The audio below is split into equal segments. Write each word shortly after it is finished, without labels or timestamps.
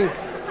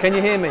Can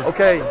you hear me?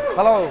 Okay.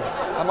 Hello.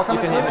 Am I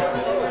coming You can through? hear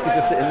me. It's because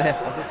you're sitting there.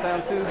 Does it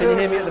sound too good? Can you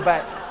hear me at the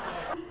back?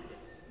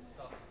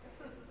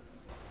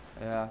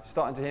 Yeah,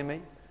 starting to hear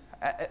me.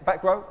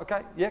 Back row,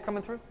 okay? Yeah,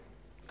 coming through?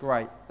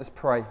 Great. Let's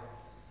pray.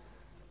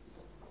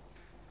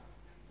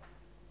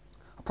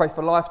 I pray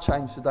for life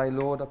change today,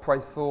 Lord. I pray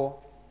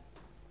for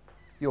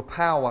your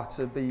power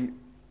to be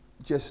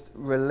just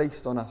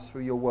released on us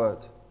through your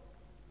word.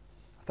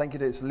 Thank you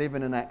that it's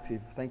living and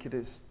active. Thank you that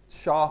it's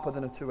sharper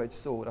than a two-edged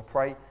sword. I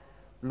pray,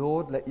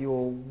 Lord, let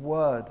your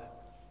word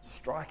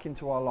strike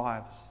into our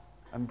lives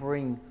and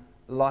bring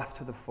life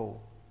to the full.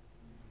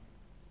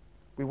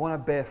 We want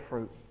to bear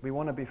fruit. We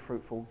want to be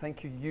fruitful.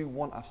 Thank you, you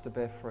want us to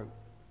bear fruit.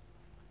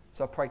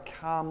 So I pray,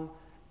 come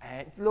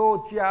and,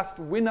 Lord, just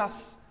win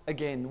us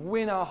again.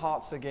 Win our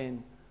hearts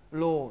again,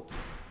 Lord.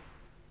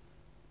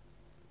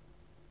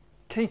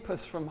 Keep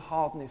us from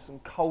hardness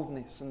and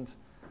coldness and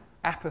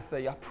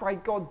apathy. I pray,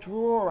 God,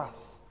 draw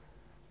us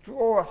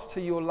to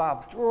your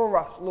love.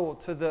 Draw us,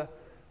 Lord, to the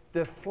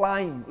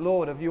flame,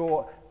 Lord, of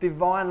your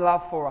divine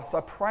love for us.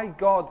 I pray,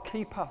 God,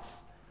 keep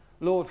us,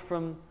 Lord,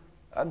 from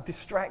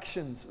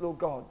distractions, Lord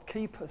God.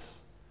 Keep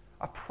us,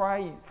 I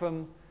pray,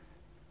 from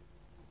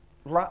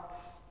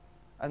ruts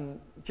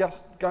and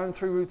just going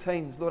through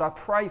routines. Lord, I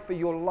pray for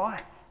your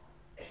life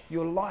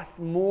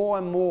more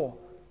and more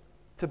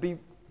to be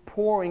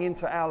pouring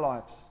into our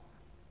lives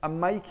and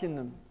making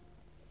them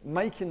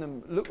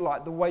look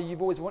like the way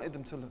you've always wanted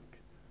them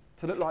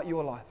to look like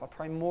your life. I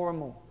pray more and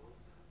more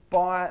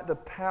by the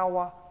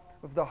power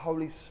of the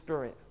Holy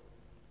Spirit.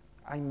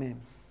 Amen.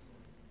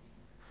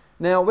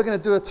 Now, we're going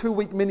to do a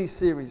 2-week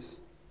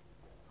mini-series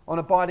on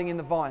abiding in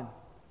the vine,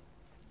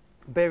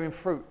 bearing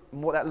fruit,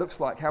 and what that looks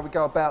like, how we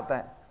go about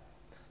that.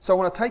 So I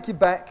want to take you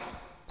back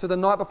to the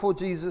night before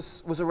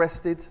Jesus was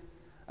arrested.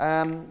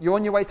 You're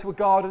on your way to a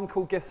garden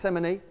called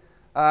Gethsemane,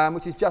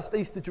 which is just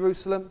east of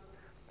Jerusalem.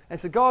 And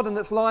it's a garden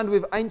that's lined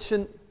with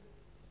ancient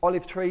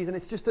olive trees, and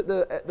it's just at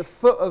the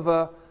foot of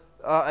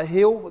a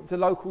hill, which the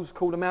locals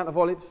call the Mount of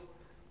Olives.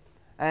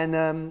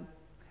 And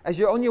as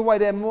you're on your way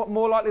there,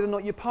 more likely than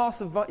not, you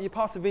pass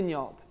a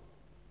vineyard.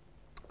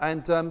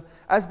 And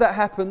as that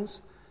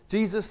happens,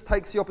 Jesus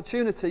takes the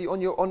opportunity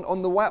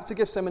on the way up to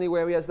Gethsemane,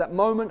 where he has that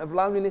moment of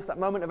loneliness, that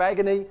moment of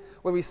agony,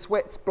 where he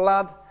sweats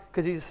blood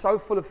because he's so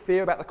full of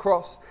fear about the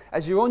cross.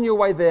 As you're on your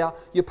way there,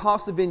 you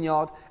pass the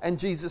vineyard, and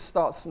Jesus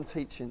starts some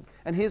teaching.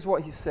 And here's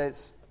what he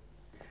says.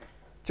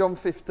 John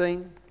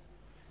 15,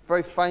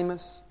 very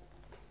famous,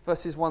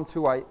 verses 1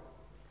 to 8.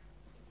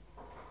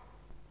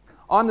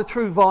 I'm the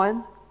true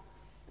vine,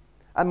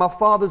 and my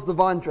Father's the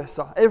vine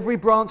dresser. Every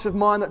branch of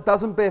mine that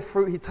doesn't bear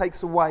fruit, he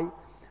takes away.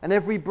 And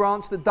every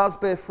branch that does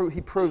bear fruit,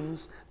 he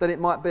prunes, that it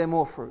might bear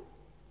more fruit.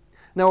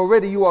 Now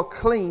already you are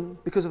clean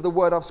because of the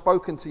word I've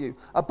spoken to you.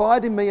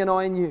 Abide in me and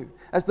I in you.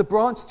 As the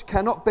branch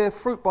cannot bear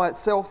fruit by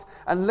itself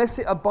unless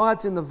it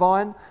abides in the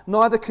vine,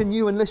 neither can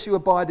you unless you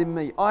abide in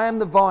me. I am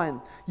the vine,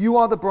 you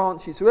are the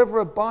branches. Whoever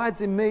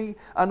abides in me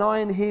and I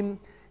in him,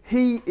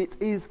 he it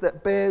is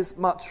that bears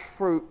much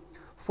fruit.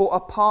 For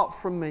apart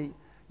from me,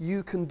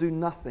 you can do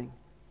nothing.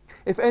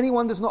 If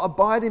anyone does not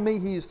abide in me,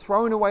 he is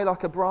thrown away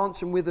like a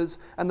branch and withers,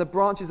 and the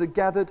branches are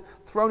gathered,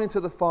 thrown into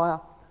the fire,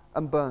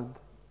 and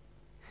burned.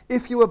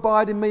 If you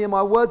abide in me and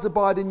my words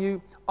abide in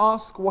you,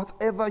 ask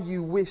whatever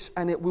you wish,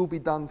 and it will be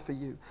done for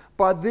you.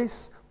 By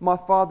this my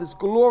Father is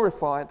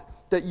glorified,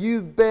 that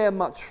you bear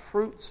much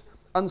fruit,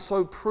 and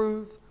so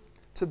prove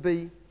to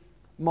be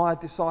my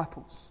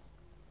disciples.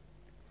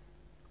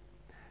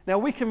 Now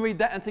we can read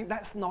that and think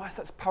that's nice,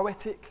 that's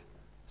poetic,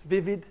 it's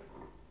vivid,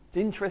 it's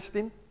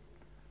interesting.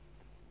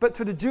 But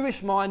to the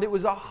Jewish mind, it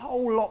was a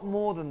whole lot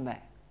more than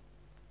that.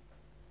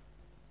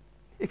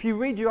 If you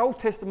read your Old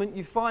Testament,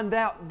 you find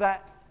out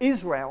that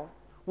Israel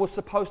was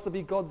supposed to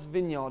be God's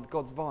vineyard,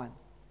 God's vine.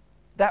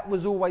 That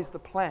was always the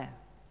plan.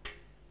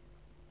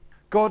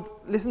 God,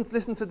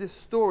 listen to this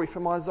story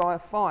from Isaiah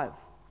 5.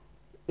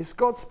 It's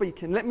God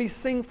speaking. Let me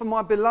sing for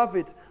my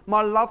beloved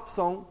my love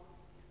song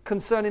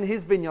concerning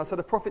his vineyard. So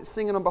the prophet's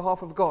singing on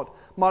behalf of God.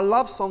 My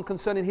love song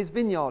concerning his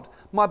vineyard.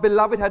 My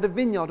beloved had a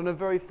vineyard on a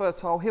very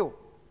fertile hill.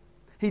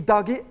 He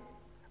dug it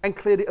and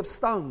cleared it of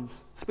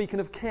stones, speaking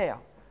of care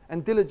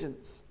and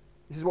diligence.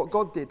 This is what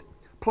God did.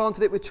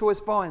 Planted it with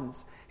choice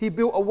vines. He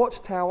built a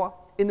watchtower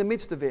in the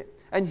midst of it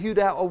and hewed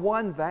out a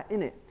wine vat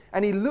in it.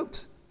 And he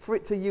looked for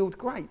it to yield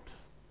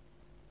grapes,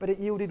 but it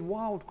yielded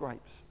wild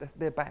grapes.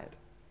 They're bad.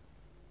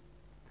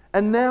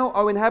 And now,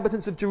 O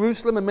inhabitants of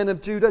Jerusalem and men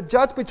of Judah,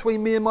 judge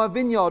between me and my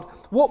vineyard.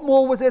 What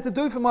more was there to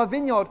do for my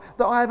vineyard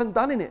that I haven't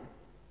done in it?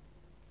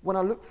 When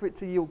I looked for it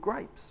to yield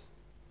grapes,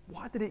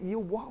 why did it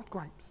yield wild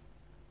grapes?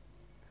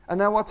 And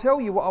now I tell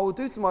you what I will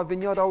do to my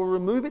vineyard. I will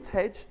remove its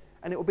hedge,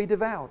 and it will be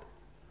devoured.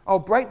 I'll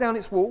break down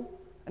its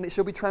wall, and it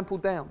shall be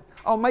trampled down.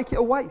 I'll make it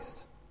a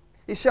waste.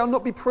 It shall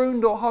not be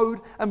pruned or hoed,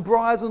 and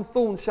briars and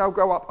thorns shall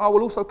grow up. I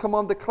will also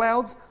command the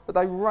clouds that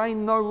they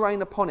rain no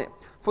rain upon it.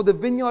 For the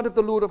vineyard of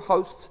the Lord of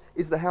hosts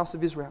is the house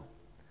of Israel,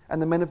 and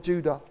the men of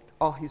Judah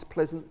are his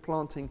pleasant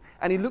planting.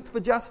 And he looked for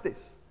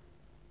justice,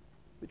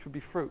 which would be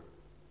fruit.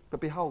 But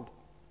behold,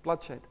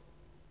 bloodshed.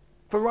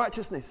 For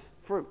righteousness,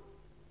 fruit.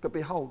 But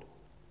behold,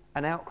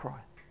 an outcry.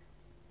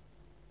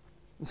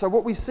 And so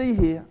what we see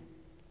here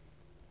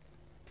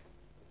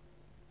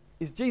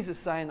is Jesus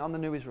saying, I'm the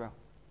new Israel.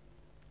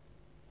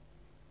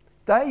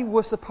 They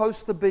were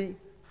supposed to be,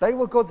 they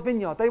were God's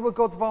vineyard, they were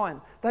God's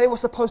vine. They were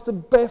supposed to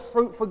bear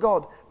fruit for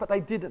God, but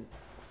they didn't.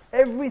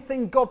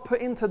 Everything God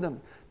put into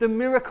them, the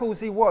miracles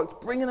He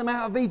worked, bringing them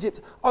out of Egypt,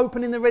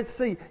 opening the Red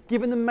Sea,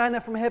 giving them manna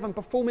from heaven,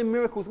 performing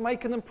miracles,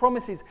 making them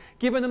promises,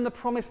 giving them the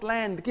promised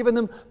land, giving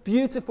them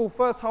beautiful,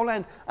 fertile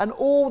land. And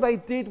all they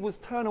did was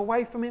turn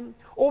away from Him.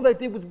 All they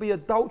did was be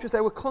adulterous.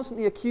 They were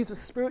constantly accused of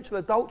spiritual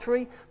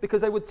adultery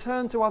because they would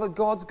turn to other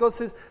gods.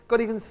 God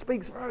even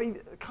speaks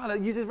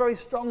uses very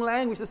strong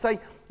language to say,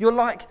 you're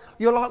like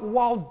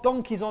wild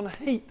donkeys on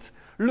heat,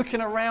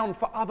 looking around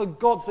for other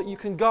gods that you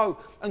can go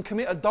and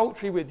commit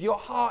adultery with. Your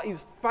heart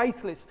is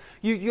faithless.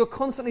 You're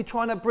constantly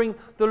trying to bring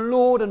the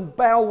Lord and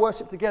Baal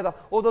worship together,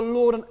 or the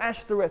Lord and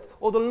Ashtoreth,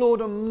 or the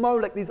Lord and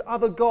Molech, these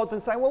other gods,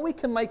 and saying, well, we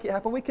can make it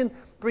happen. We can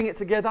bring it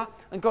together.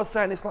 And God's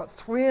saying, it's like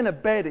three in a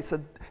bed. It's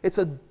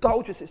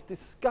adulterous. It's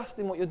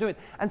disgusting what you're doing.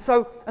 And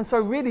so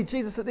really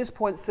Jesus at this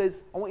point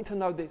says, I want you to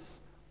know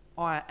this.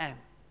 I am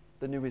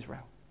the new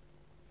Israel.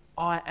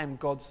 I am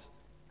God's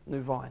new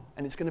vine.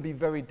 And it's going to be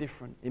very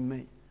different in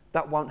me.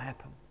 That won't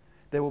happen.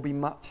 There will be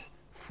much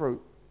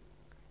fruit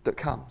that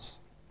comes.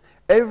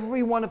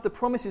 Every one of the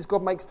promises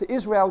God makes to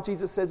Israel,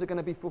 Jesus says, are going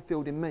to be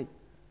fulfilled in me.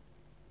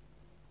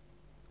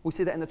 We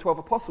see that in the 12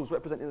 apostles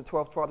representing the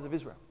 12 tribes of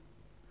Israel.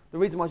 The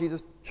reason why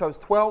Jesus chose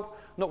 12,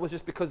 not was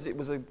just because it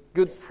was a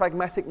good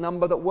pragmatic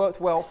number that worked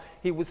well.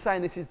 He was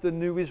saying this is the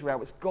new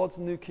Israel. It's God's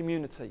new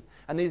community.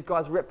 And these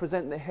guys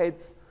represent the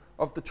heads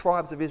of the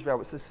tribes of Israel.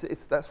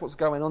 That's what's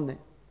going on there.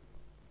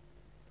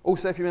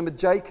 Also, if you remember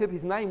Jacob,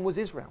 his name was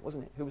Israel,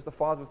 wasn't it? Who was the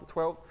father of the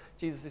 12.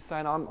 Jesus is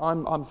saying,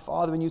 I'm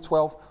fathering you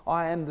 12.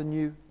 I am the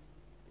new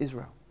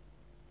Israel.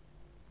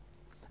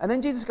 And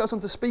then Jesus goes on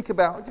to speak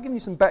about, just giving you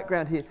some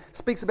background here,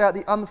 speaks about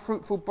the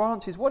unfruitful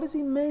branches. What does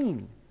he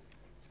mean?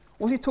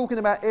 Was he talking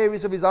about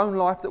areas of his own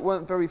life that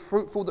weren't very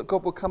fruitful that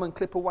God would come and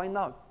clip away?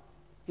 No.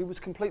 He was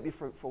completely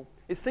fruitful.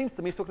 It seems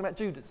to me he's talking about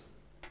Judas.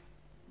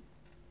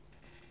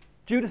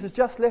 Judas has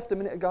just left a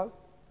minute ago.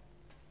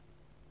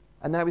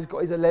 And now he's got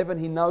his 11.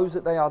 He knows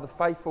that they are the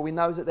faithful. He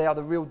knows that they are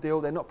the real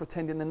deal. They're not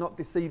pretending. They're not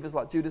deceivers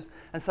like Judas.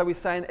 And so he's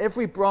saying,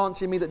 every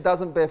branch in me that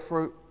doesn't bear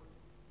fruit,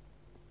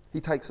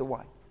 he takes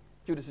away.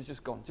 Judas has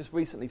just gone. Just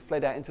recently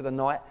fled out into the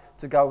night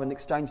to go and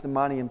exchange the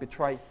money and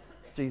betray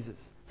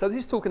Jesus. So this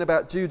is talking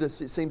about Judas,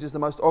 it seems, is the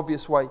most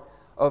obvious way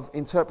of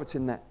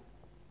interpreting that.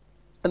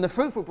 And the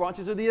fruitful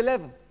branches are the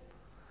 11.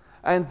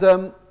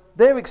 And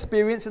their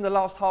experience in the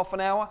last half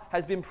an hour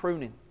has been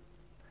pruning.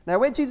 Now,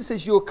 when Jesus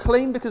says you're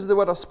clean because of the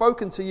word I've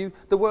spoken to you,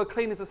 the word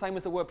clean is the same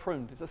as the word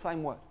pruned. It's the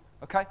same word.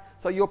 Okay?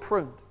 So you're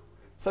pruned.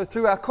 So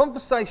through our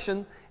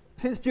conversation,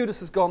 since Judas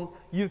has gone,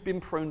 you've been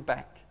pruned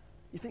back.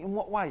 You think, in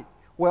what way?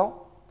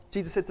 Well,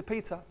 Jesus said to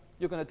Peter,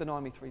 you're going to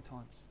deny me 3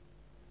 times.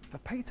 For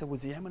Peter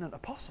was the eminent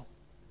apostle.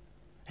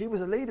 He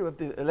was a leader of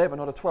the 11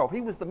 or the 12.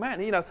 He was the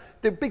man. You know,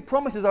 the big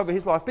promises over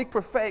his life, big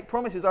prophetic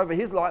promises over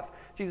his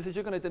life. Jesus says,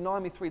 you're going to deny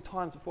me 3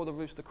 times before the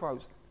rooster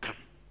crows.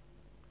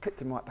 Clipped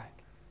him right back.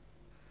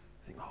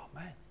 I think, oh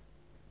man.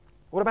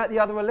 What about the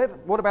other 11?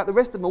 What about the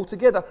rest of them all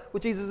together? Well,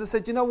 Jesus has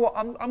said, you know what?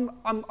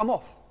 I'm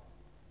off.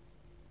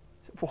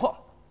 I said,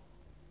 what?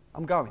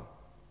 I'm going.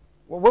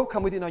 Well, we'll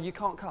come with you. No, you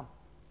can't come.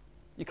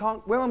 You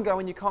can't. Where I'm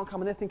going, you can't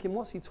come. And they're thinking,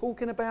 what's he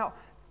talking about?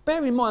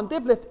 Bear in mind,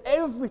 they've left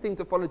everything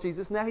to follow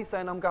Jesus. Now he's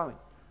saying, I'm going.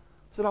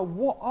 So like,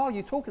 what are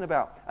you talking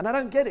about? And I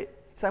don't get it.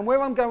 He's saying,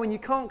 where I'm going, you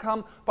can't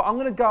come, but I'm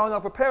going to go and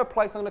I'll prepare a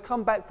place. I'm going to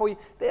come back for you.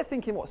 They're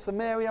thinking, what,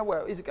 Samaria?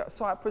 Where is it?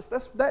 Cyprus?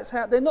 That's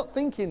how, they're not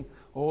thinking,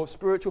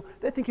 spiritual.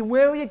 They're thinking,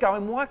 where are you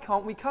going? Why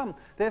can't we come?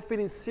 They're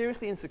feeling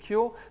seriously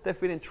insecure. They're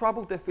feeling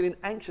troubled. They're feeling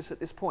anxious at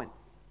this point.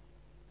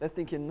 They're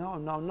thinking,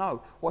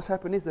 no. What's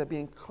happened is they're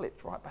being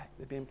clipped right back.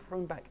 They're being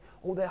pruned back.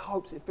 All their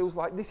hopes, it feels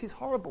like this is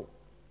horrible.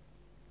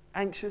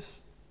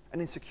 Anxious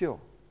and insecure.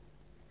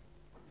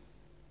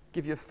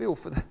 Give you a feel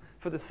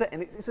for the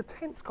setting. It's a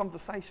tense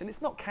conversation.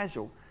 It's not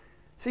casual.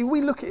 See,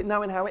 we look at it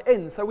knowing how it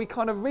ends, so we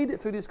kind of read it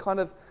through these kind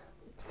of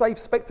safe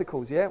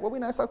spectacles, yeah? Well, we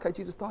know it's okay,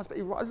 Jesus dies, but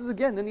he rises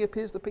again, then he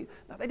appears to Peter.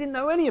 No, they didn't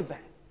know any of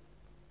that.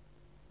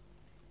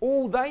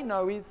 All they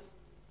know is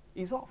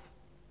he's off.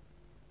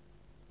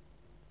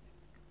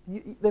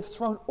 They've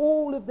thrown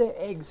all of their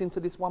eggs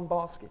into this one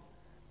basket.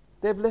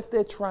 They've left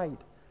their trade.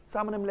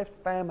 Some of them left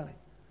family.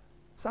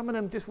 Some of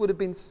them just would have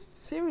been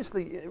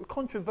seriously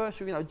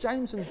controversial. You know,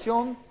 James and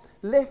John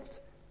left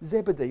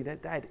Zebedee, their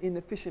dad, in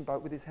the fishing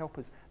boat with his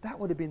helpers. That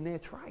would have been their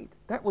trade.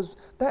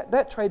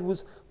 That trade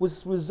was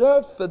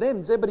reserved for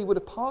them. Zebedee would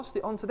have passed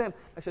it on to them.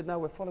 They said, no,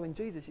 we're following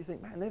Jesus. You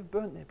think, man, they've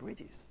burnt their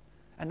bridges.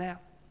 And now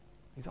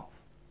he's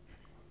off.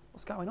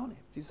 What's going on here?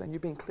 Jesus is saying,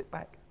 you're being clipped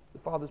back. The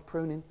Father's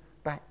pruning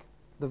back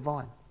the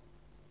vine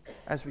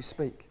as we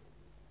speak.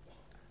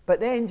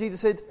 But then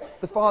Jesus said,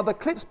 the Father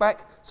clips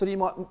back so that you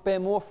might bear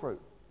more fruit.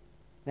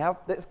 Now,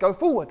 let's go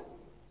forward.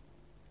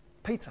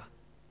 Peter,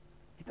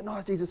 he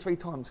denies Jesus 3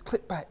 times,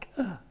 clip back.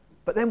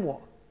 But then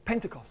what?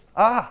 Pentecost.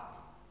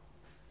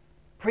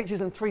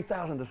 Preaches and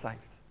 3,000 are saved.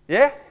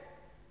 Yeah?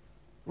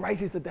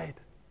 Raises the dead.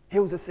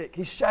 Heals the sick.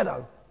 His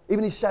shadow.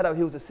 Even his shadow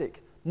heals the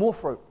sick. More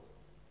fruit.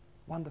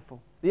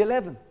 Wonderful. The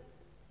 11.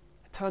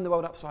 Turn the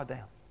world upside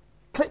down.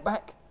 Click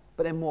back,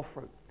 but then more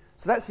fruit.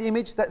 So that's the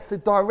image. That's the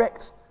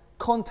direct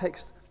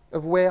context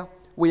of where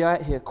we are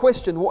at here.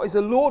 Question, what is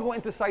the Lord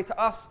wanting to say to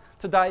us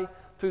today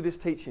through this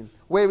teaching?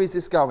 Where is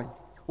this going?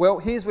 Well,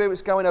 here's where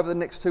it's going over the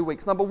next 2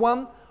 weeks. Number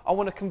one, I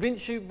want to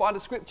convince you by the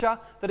scripture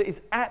that it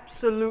is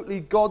absolutely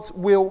God's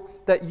will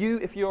that you,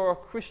 if you're a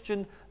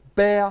Christian,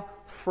 bear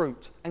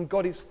fruit. And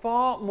God is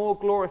far more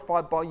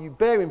glorified by you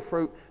bearing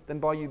fruit than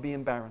by you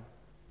being barren.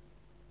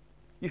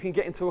 You can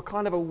get into a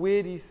kind of a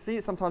weird, you see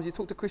it sometimes, you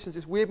talk to Christians,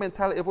 this weird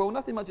mentality of, well,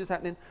 nothing much is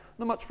happening,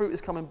 not much fruit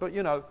is coming, but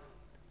the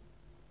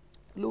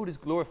Lord is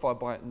glorified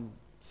by it in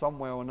some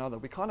way or another.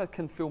 We kind of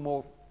can feel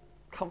more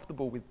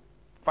comfortable with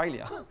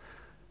failure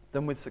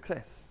than with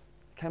success.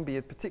 It can be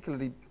a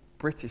particularly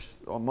British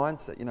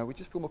mindset, we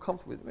just feel more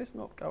comfortable with it. Let's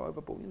not go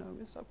overboard,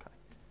 it's okay.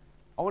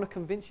 I want to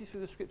convince you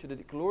through the scripture that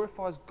it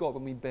glorifies God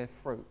when we bear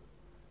fruit.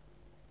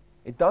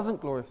 It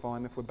doesn't glorify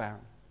Him if we're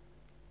barren.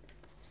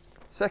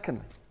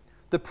 Secondly,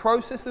 the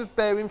process of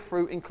bearing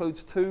fruit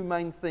includes two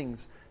main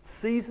things.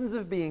 Seasons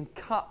of being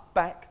cut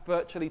back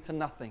virtually to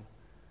nothing.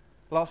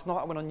 Last night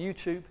I went on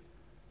YouTube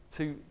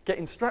to get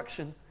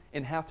instruction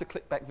in how to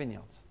click back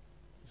vineyards.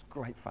 It was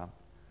great fun.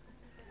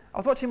 I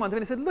was watching one and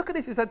he said, look at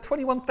this, it's had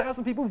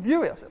 21,000 people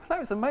view it. I said,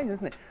 no, it's amazing,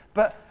 isn't it?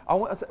 But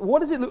I said,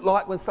 what does it look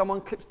like when someone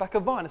clips back a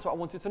vine? That's what I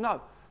wanted to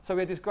know. So we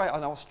had this great,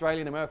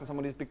 Australian, American, some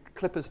of these big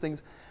clippers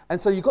things.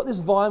 And so you've got this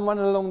vine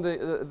running along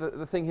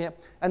the thing here,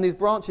 and these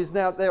branches,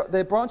 now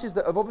they're branches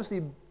that have obviously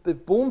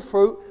they've borne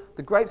fruit,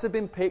 the grapes have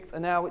been picked,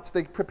 and now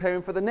they're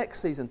preparing for the next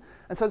season.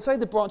 And so say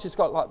the branch has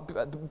got like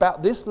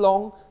about this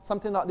long,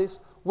 something like this.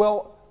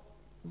 Well,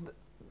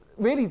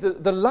 really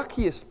the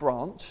luckiest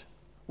branch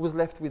was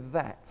left with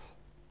that.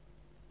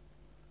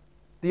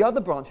 The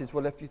other branches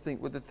were left, you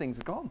think, well, the things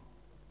are gone.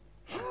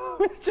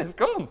 It's just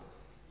gone.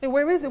 Hey,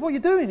 where is it? What are you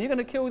doing? You're going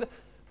to kill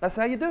That's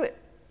how you do it.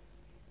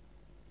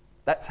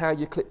 That's how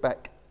you clip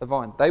back a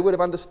vine. They would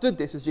have understood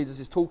this as Jesus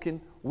is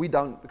talking. We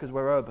don't, because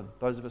we're urban,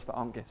 those of us that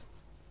aren't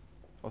guests.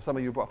 Or some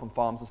of you were brought up on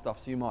farms and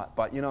stuff, so you might.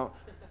 But,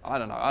 I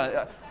don't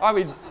know. I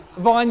mean,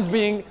 vines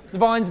being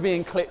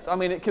clipped,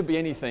 it could be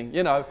anything,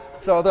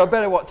 So I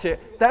better watch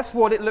it. That's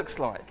what it looks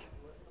like.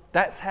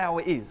 That's how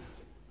it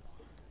is.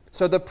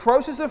 So the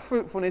process of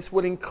fruitfulness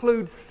will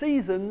include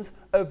seasons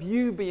of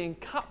you being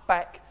cut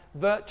back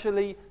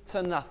virtually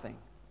to nothing.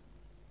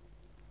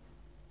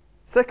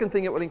 Second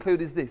thing it will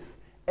include is this,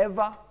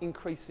 ever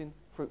increasing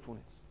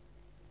fruitfulness.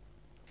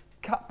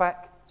 Cut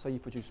back so you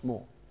produce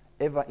more.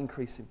 Ever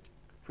increasing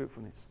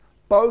fruitfulness.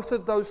 Both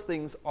of those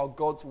things are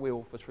God's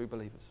will for true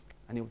believers.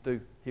 And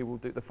He will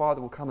do. The Father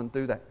will come and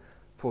do that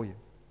for you.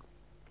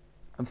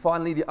 And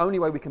finally, the only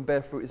way we can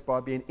bear fruit is by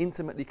being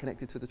intimately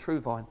connected to the true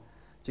vine,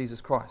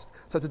 Jesus Christ.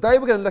 So today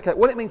we're going to look at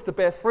what it means to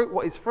bear fruit,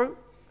 what is fruit,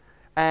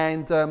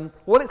 and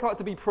what it's like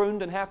to be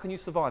pruned and how can you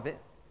survive it.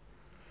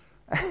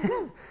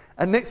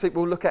 And next week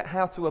we'll look at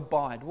how to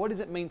abide. What does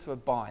it mean to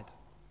abide?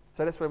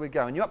 So that's where we're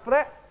going. You up for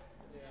that?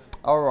 Yeah.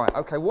 All right.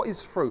 Okay. What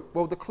is fruit?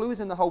 Well, the clue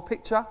is in the whole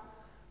picture.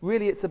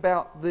 Really, it's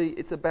about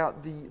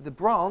the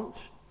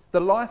branch, the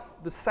life,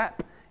 the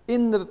sap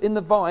in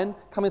the vine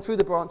coming through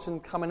the branch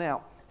and coming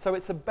out. So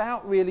it's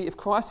about really, if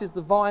Christ is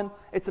the vine,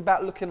 it's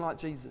about looking like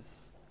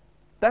Jesus.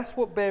 That's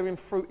what bearing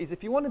fruit is.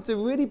 If you wanted to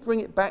really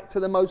bring it back to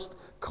the most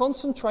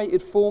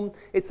concentrated form,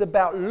 it's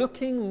about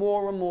looking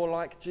more and more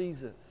like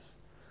Jesus.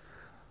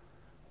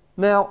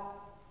 Now,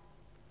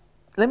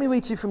 let me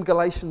read to you from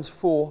Galatians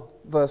 4,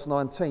 verse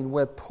 19,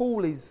 where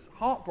Paul is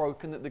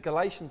heartbroken that the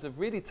Galatians have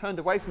really turned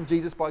away from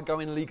Jesus by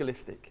going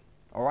legalistic.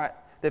 All right?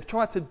 They've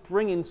tried to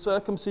bring in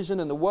circumcision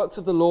and the works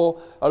of the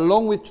law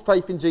along with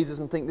faith in Jesus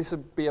and think this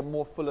would be a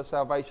more fuller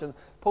salvation.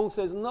 Paul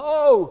says,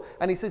 no!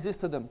 And he says this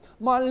to them,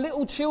 my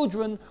little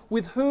children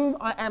with whom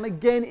I am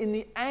again in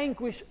the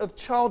anguish of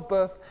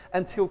childbirth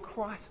until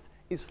Christ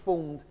is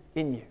formed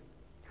in you.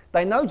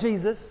 They know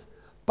Jesus,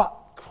 but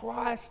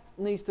Christ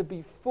needs to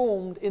be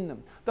formed in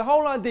them. The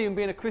whole idea in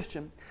being a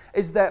Christian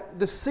is that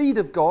the seed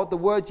of God, the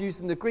word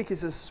used in the Greek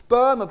is a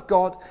sperm of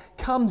God,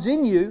 comes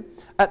in you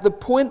at the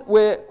point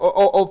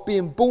of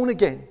being born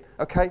again.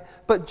 Okay?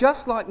 But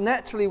just like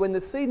naturally when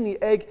the seed and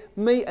the egg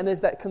meet and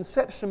there's that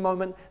conception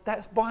moment,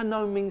 that's by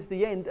no means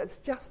the end. That's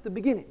just the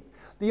beginning.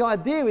 The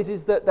idea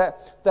is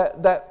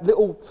that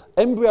little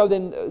embryo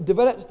then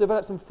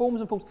develops and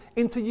forms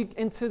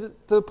into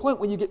the point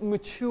where you get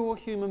mature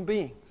human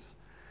beings.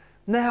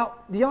 Now,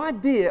 the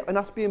idea in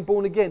us being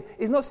born again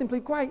is not simply,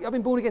 great, I've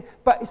been born again,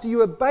 but it's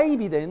you're a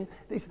baby then.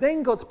 It's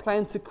then God's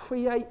plan to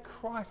create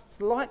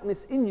Christ's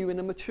likeness in you in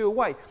a mature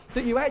way,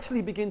 that you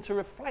actually begin to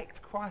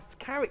reflect Christ's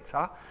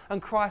character and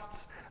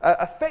Christ's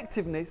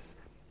effectiveness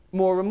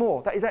more and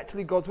more. That is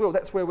actually God's will.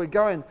 That's where we're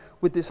going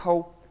with this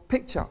whole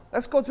picture.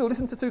 That's God's will.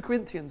 Listen to 2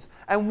 Corinthians.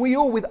 And we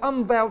all, with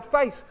unveiled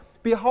face,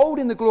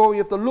 beholding the glory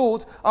of the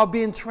Lord, are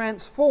being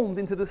transformed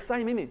into the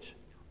same image.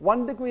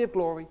 One degree of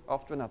glory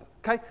after another.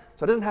 Okay?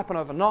 So it doesn't happen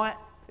overnight.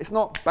 It's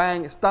not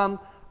bang, it's done.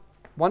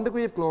 one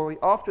degree of glory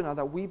after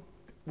another, we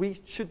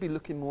should be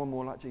looking more and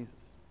more like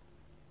Jesus.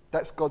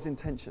 That's God's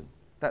intention.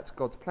 That's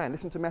God's plan.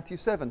 Listen to Matthew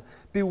 7.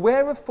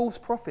 Beware of false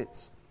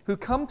prophets who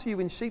come to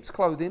you in sheep's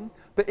clothing,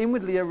 but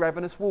inwardly are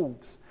ravenous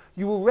wolves.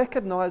 You will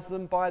recognize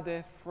them by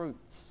their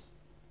fruits.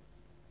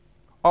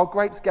 Are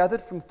grapes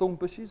gathered from thorn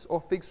bushes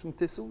or figs from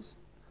thistles?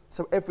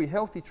 So every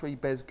healthy tree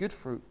bears good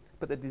fruit,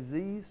 but the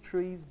diseased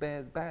tree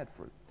bears bad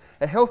fruit.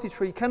 A healthy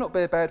tree cannot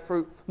bear bad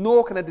fruit,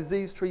 nor can a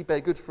diseased tree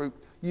bear good fruit.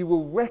 You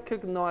will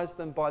recognize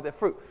them by their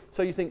fruit.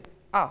 So you think,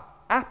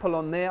 apple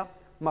on there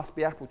must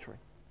be apple tree.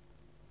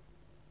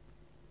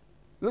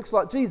 Looks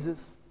like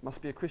Jesus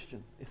must be a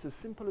Christian. It's as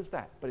simple as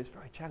that, but it's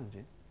very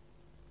challenging,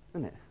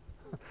 isn't it?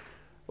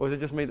 Or is it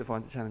just me that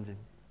finds it challenging?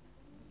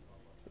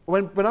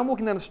 When I'm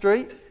walking down the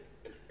street,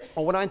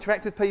 or when I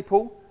interact with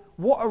people,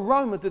 what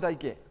aroma do they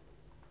get?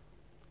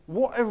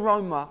 What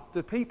aroma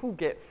do people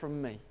get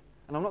from me?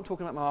 And I'm not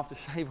talking about my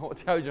aftershave or what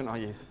deodorant I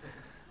use.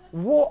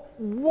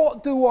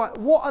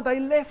 What are they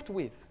left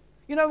with?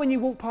 You know, when you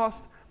walk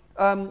past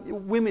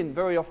women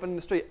very often in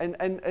the street,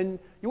 and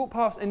you walk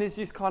past and there's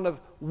this kind of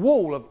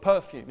wall of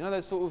perfume, you know,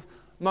 those sort of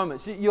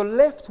moments. You're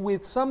left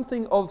with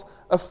something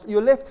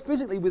you're left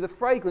physically with a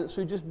fragrance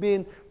through just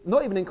being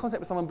not even in contact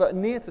with someone but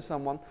near to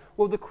someone.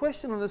 Well, the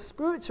question on a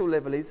spiritual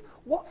level is,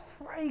 what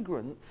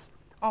fragrance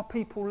are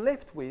people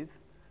left with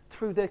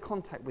through their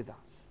contact with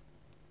us?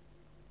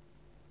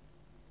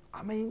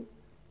 I mean,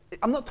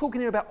 I'm not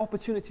talking here about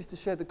opportunities to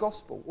share the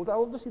gospel,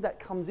 although obviously that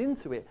comes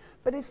into it,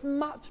 but it's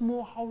much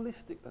more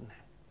holistic than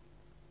that.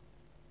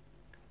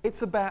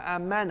 It's about our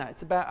manner.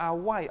 It's about our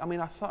way. I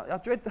mean, I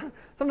dread.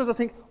 Sometimes I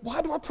think,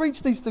 why do I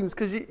preach these things?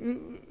 Because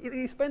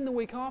you spend the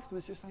week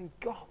afterwards just saying,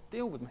 God,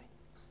 deal with me.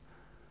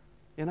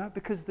 You know,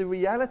 because the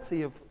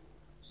reality of,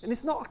 and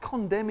it's not a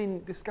condemning,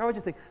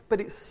 discouraging thing, but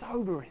it's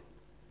sobering.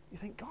 You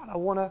think, God, I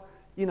want to,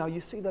 you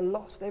see the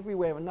lost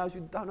everywhere and those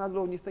who don't know the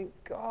Lord, and you think,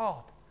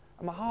 God,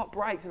 and my heart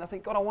breaks, and I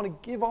think, God, I want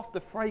to give off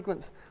the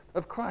fragrance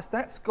of Christ.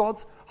 That's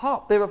God's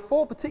heart. There are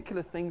 4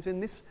 particular things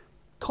in this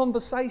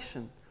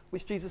conversation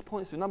which Jesus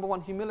points to. Number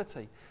 1,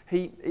 humility.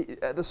 He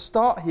at the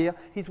start here,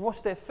 he's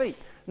washed their feet.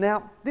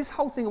 Now, this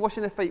whole thing of washing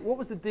their feet, what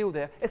was the deal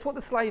there? It's what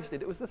the slaves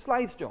did. It was the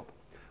slave's job.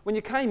 When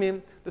you came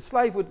in, the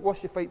slave would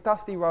wash your feet,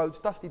 dusty roads,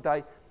 dusty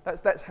day.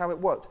 That's how it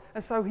worked.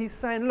 And so he's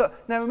saying, look,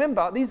 now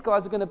remember, these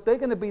guys they're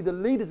going to be the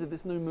leaders of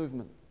this new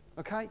movement.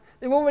 Okay?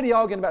 They're already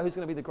arguing about who's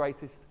going to be the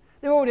greatest.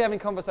 They're already having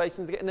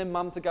conversations, getting their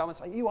mum to go and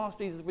say, you ask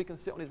Jesus if we can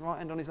sit on his right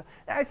hand, on his left.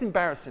 That's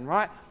embarrassing,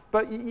 right?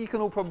 But you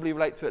can all probably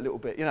relate to it a little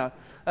bit,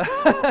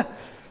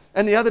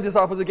 And the other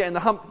disciples are getting the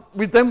hump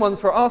with them ones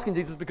for asking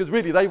Jesus because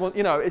really they want,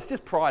 it's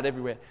just pride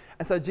everywhere.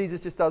 And so Jesus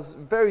just does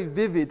very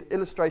vivid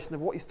illustration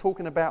of what he's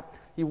talking about.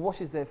 He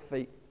washes their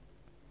feet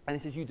and he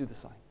says, you do the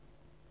same.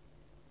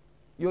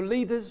 You're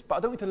leaders, but I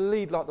don't want you to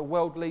lead like the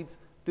world leads.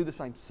 Do the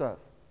same. Serve.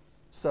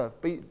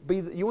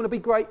 You want to be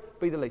great?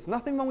 Be the least.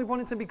 Nothing wrong with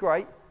wanting to be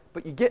great,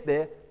 but you get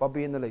there by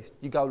being the least.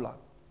 You go low.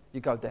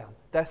 You go down.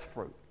 That's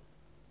fruit.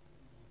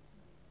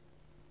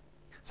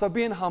 So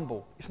being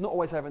humble, it's not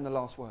always having the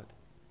last word.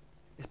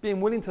 It's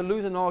being willing to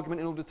lose an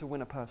argument in order to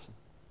win a person.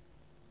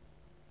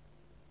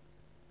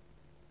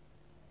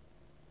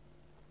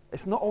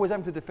 It's not always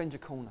having to defend your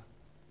corner.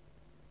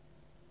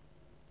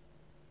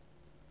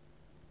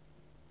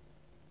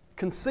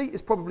 Conceit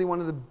is probably one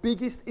of the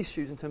biggest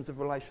issues in terms of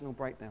relational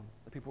breakdown.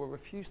 The people will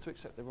refuse to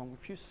accept their wrong,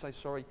 refuse to say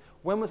sorry.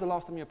 When was the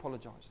last time you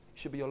apologised? It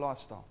should be your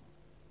lifestyle.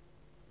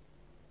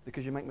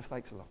 Because you make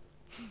mistakes a lot.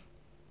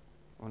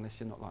 Or unless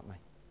you're not like me.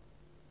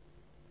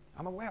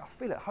 I'm aware, I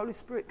feel it. Holy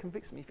Spirit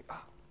convicts me. You think,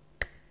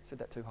 said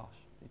that too harsh.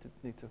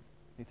 Need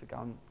to go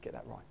and get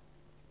that right.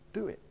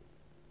 Do it.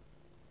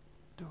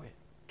 Do it.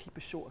 Keep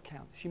a short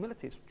account.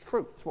 Humility is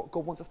true. It's what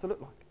God wants us to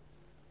look like.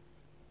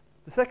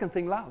 The second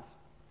thing, love.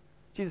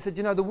 Jesus said,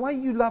 the way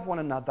you love one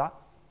another,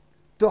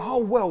 the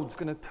whole world's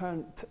going to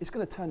turn. It's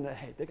going to turn their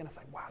head. They're going to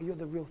say, "Wow, you're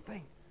the real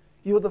thing.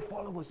 You're the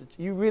followers.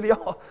 You really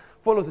are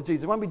followers of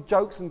Jesus." There won't be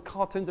jokes and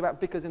cartoons about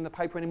vicars in the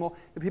paper anymore.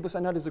 The people say,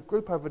 "No, there's a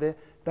group over there.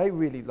 They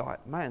really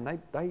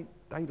they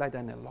lay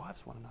down their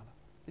lives for one another.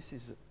 This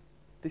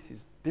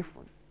is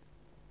different."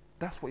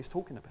 That's what he's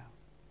talking about.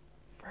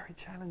 It's very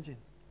challenging.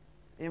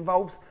 It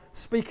involves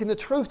speaking the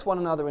truth to one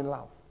another in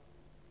love.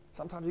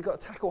 Sometimes you've got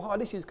to tackle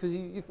hard issues because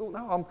you feel,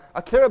 no,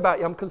 I care about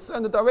you. I'm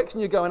concerned the direction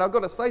you're going. I've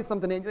got to say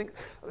something. And you think,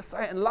 I'll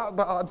say it in love,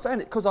 but I'm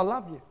saying it because I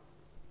love you.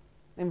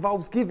 It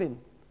involves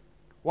giving.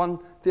 One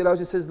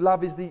theologian says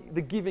love is the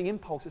giving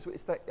impulse.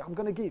 It's that I'm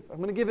going to give. I'm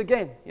going to give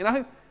again.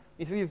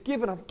 If you've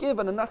given, I've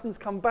given, and nothing's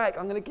come back,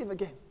 I'm going to give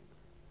again.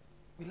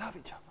 We love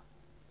each other.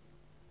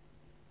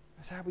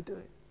 That's how we do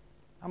it.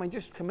 I mean,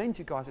 just commend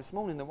you guys this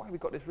morning, the way we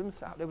got this room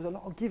set up. There was a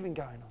lot of giving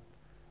going on.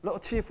 A lot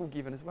of cheerful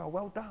giving as well.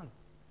 Well done.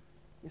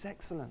 It's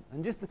excellent.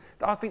 And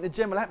I think the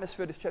general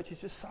atmosphere of this church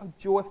is just so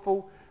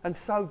joyful and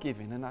so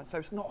giving. And so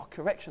it's not a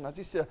correction. I'm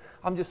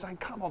just saying,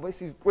 come on,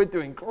 we're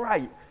doing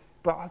great.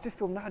 But I just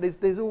feel, no,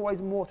 there's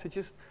always more to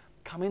just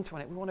come into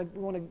it. We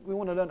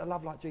want to learn to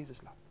love like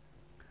Jesus loved.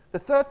 The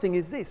third thing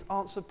is this,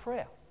 answered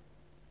prayer.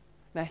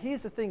 Now,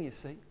 here's the thing, you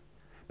see.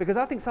 Because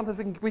I think sometimes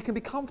we can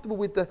be comfortable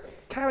with the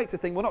character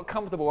thing. We're not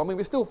comfortable. I mean,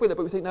 we still feel it,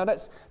 but we think, no,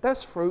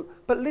 that's fruit.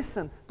 But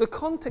listen, the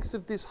context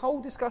of this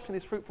whole discussion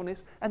is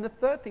fruitfulness. And the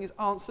third thing is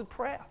answered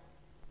prayer.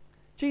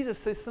 Jesus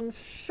says some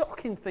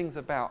shocking things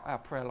about our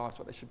prayer lives,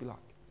 what they should be like.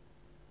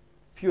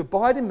 If you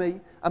abide in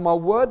me and my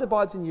word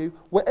abides in you,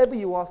 whatever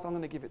you ask, I'm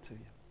going to give it to you.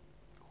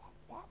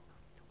 What?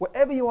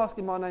 Whatever you ask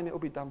in my name, it will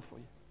be done for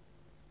you.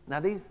 Now,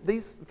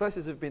 these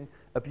verses have been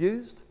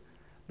abused.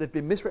 They've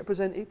been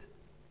misrepresented.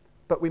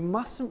 But we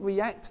mustn't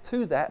react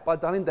to that by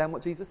dunning down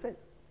what Jesus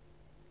says.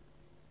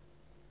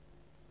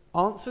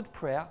 Answered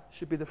prayer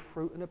should be the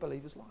fruit in a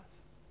believer's life.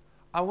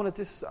 I want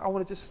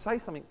to just say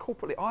something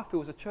corporately. I feel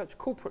as a church,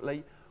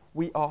 corporately,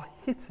 we are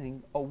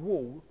hitting a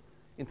wall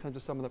in terms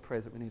of some of the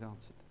prayers that we need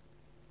answered.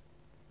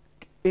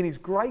 In His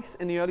grace,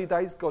 in the early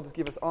days, God has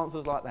given us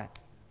answers like that.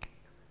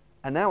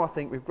 And now I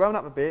think we've grown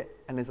up a bit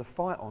and there's a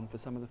fight on for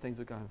some of the things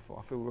we're going for.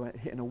 I feel we're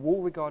hitting a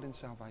wall regarding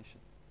salvation.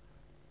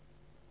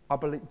 I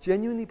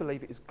genuinely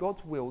believe it is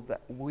God's will that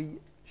we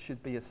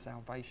should be a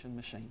salvation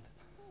machine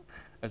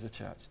as a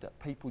church, that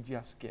people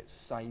just get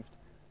saved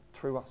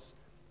through us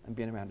and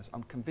being around us.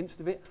 I'm convinced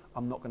of it.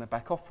 I'm not going to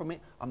back off from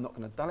it. I'm not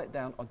going to dull it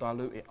down or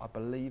dilute it. I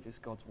believe it's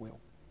God's will.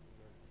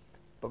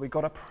 But we've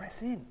got to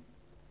press in.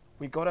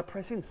 We've got to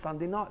press in.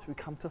 Sunday nights, we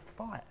come to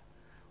fight.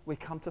 We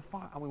come to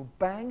fight, and we'll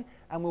bang,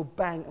 and we'll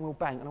bang, and we'll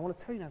bang. And I want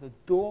to tell you now, the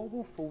door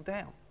will fall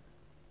down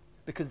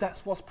because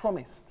that's what's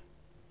promised.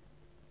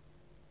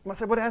 You might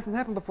say, well, it hasn't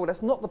happened before.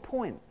 That's not the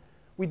point.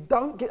 We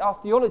don't get our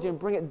theology and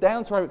bring it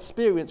down to our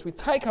experience. We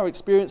take our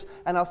experience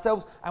and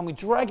ourselves and we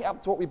drag it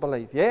up to what we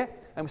believe, yeah?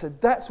 And we say,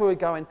 that's where we're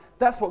going.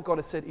 That's what God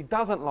has said. He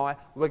doesn't lie.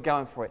 We're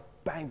going for it.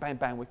 Bang, bang,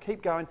 bang. We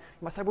keep going.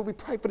 You might say, well, we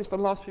prayed for this for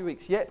the last few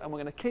weeks. Yep, and we're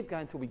going to keep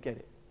going until we get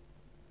it.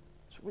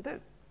 That's what we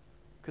do.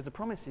 Because the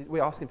promise is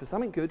we're asking for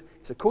something good.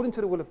 It's according to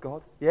the will of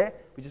God. Yeah?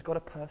 We just got to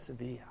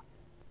persevere.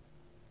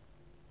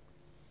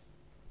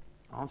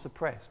 Answer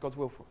prayer. It's God's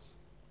will for us.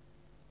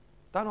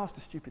 Don't ask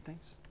for stupid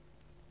things.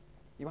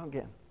 You won't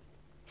get them.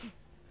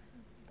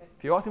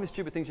 If you're asking for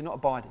stupid things, you're not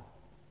abiding.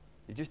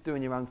 You're just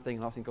doing your own thing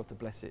and asking God to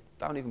bless it.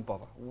 Don't even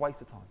bother.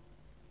 Waste of time.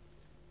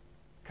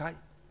 Okay?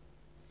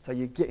 So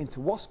you get into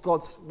what's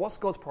God's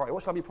priority?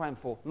 What should I be praying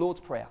for? Lord's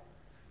Prayer.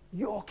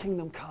 Your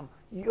kingdom come.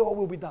 Your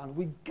will be done.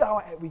 We go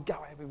at it. We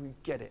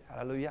get it.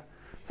 Hallelujah.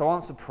 So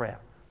answer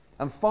prayer.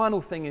 And final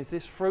thing is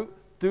this fruit,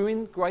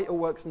 doing greater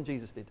works than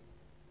Jesus did.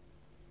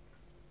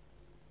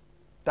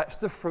 That's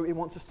the fruit He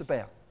wants us to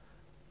bear.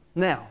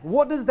 Now,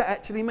 what does that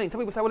actually mean?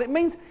 Some people say, well, it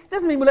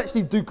doesn't mean we'll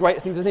actually do greater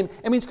things than Him.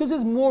 It means because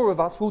there's more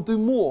of us, we'll do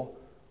more.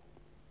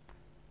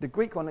 The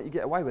Greek one, let you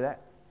get away with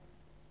that.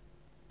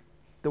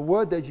 The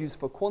word there's used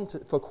for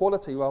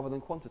quality rather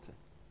than quantity.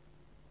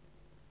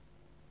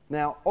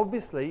 Now,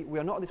 obviously, we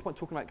are not at this point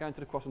talking about going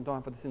to the cross and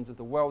dying for the sins of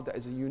the world. That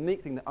is a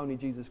unique thing that only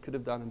Jesus could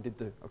have done and did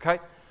do, okay?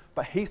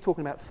 But He's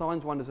talking about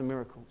signs, wonders, and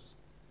miracles.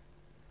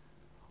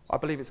 I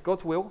believe it's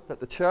God's will that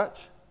the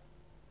church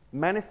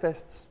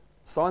manifests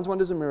signs,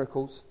 wonders, and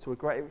miracles to a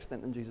greater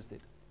extent than Jesus did.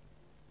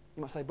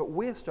 You might say, but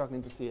we're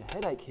struggling to see a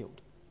headache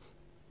healed.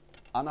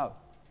 I know.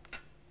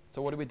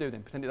 So what do we do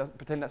then?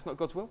 Pretend that's not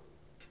God's will?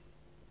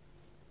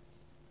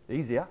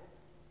 Easier.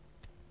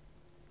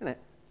 Isn't it?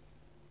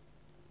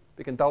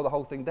 We can dull the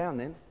whole thing down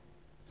then.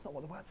 It's not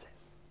what the word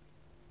says.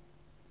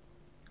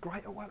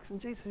 Greater works than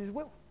Jesus, His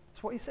will.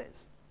 That's what He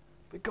says.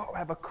 We've got to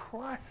have a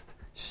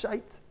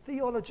Christ-shaped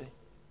theology.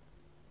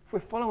 If we're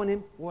following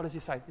Him, what does He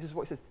say? This is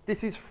what He says.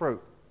 This is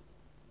fruit.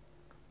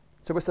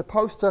 So we're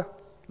supposed to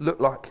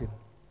look like Him.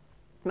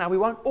 Now, we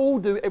won't all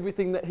do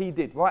everything that He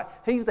did, right?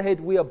 He's the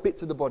head, we are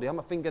bits of the body. I'm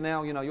a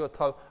fingernail, you're a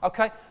toe.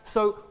 Okay,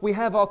 so we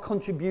have our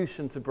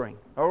contribution to bring,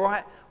 all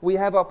right? We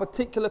have our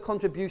particular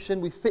contribution.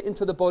 We fit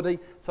into the body,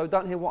 so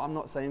don't hear what I'm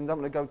not saying.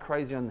 Don't want to go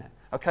crazy on that,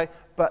 okay?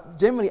 But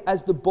generally,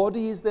 as the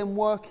body is then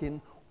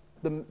working,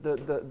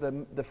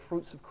 the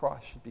fruits of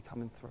Christ should be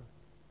coming through.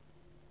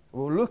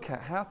 We'll look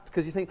at how,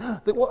 because you think,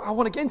 I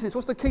want to get into this.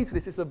 What's the key to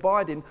this? It's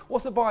abiding.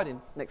 What's abiding?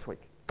 Next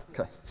week.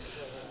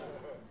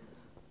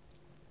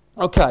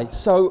 Okay,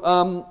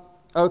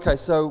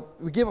 so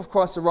we give off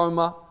Christ's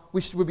aroma.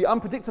 We'll be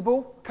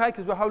unpredictable, okay,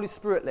 because we're Holy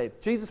Spirit led.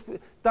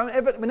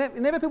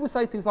 Whenever people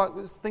say things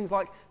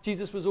like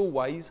Jesus was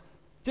always,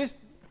 just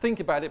think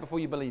about it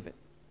before you believe it.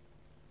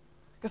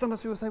 Because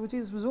sometimes people say, well,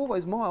 Jesus was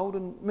always mild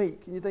and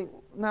meek, and you think,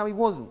 no, He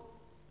wasn't.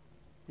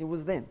 He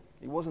was then.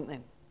 He wasn't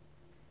then.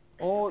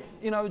 Or,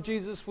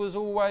 Jesus was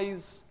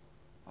always,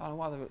 I don't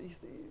know,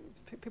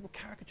 people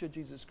caricature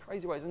Jesus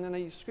crazy ways, and then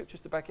they use scriptures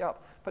to back it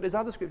up. But there's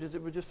other scriptures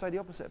that would just say the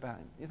opposite about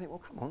Him. You think, well,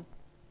 come on.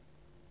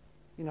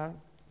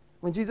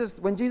 When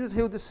Jesus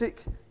healed the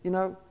sick,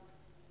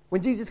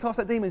 when Jesus cast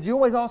out demons, He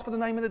always asked for the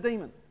name of the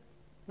demon.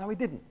 No, He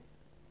didn't.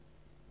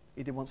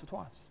 He did once or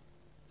twice.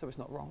 So it's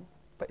not wrong,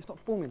 but it's not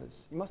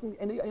formulas. You mustn't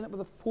end up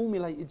with a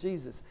formulated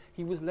Jesus.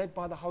 He was led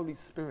by the Holy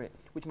Spirit,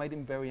 which made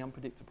Him very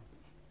unpredictable.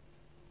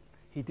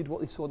 He did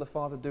what He saw the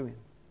Father doing.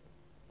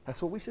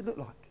 That's what we should look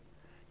like.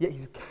 Yet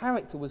His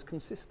character was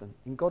consistent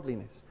in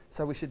godliness.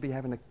 So we should be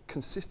having a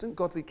consistent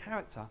godly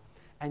character,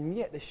 and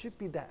yet there should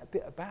be that a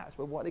bit about us.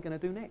 But what are they going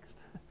to do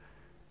next?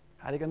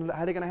 How are they going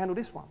to handle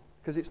this one?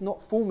 Because it's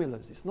not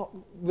formulas, it's not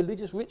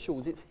religious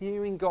rituals, it's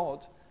hearing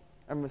God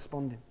and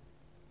responding.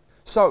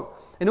 So,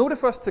 in order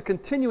for us to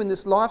continue in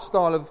this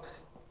lifestyle of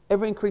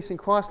ever-increasing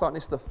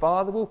Christ-likeness, the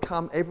Father will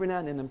come every now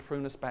and then and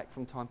prune us back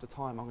from time to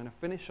time. I'm going to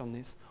finish on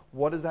this.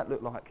 What does that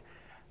look like?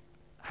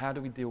 How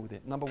do we deal with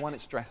it? Number one,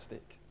 it's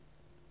drastic.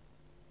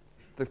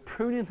 The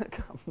pruning that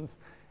comes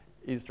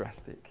is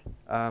drastic.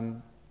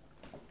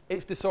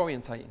 It's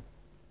disorientating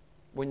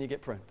when you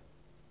get pruned.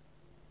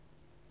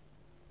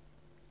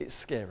 It's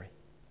scary.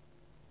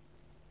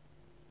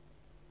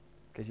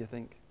 Because you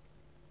think,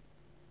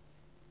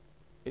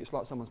 it's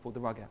like someone's pulled the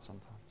rug out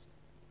sometimes.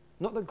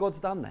 Not that God's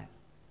done that,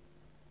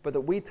 but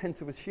that we tend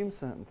to assume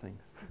certain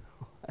things.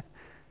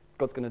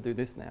 God's going to do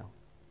this now.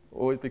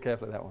 Always be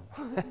careful of that one.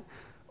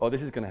 Or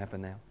this is going to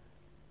happen now.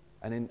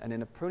 And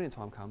then a pruning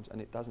time comes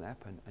and it doesn't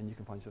happen, and you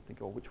can find yourself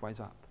thinking, oh, which way's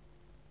up?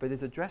 But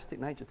there's a drastic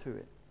nature to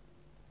it.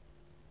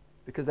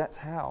 Because that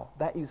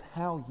is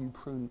how you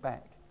prune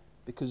back,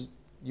 because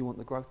you want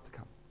the growth to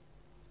come.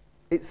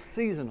 It's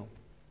seasonal.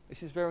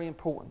 This is very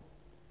important.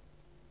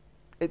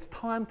 It's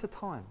time to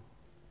time.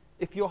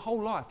 If your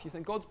whole life you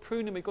think, God's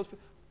pruning me,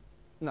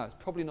 no, it's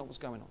probably not what's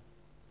going on.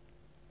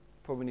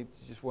 Probably need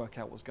to just work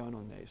out what's going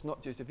on there. It's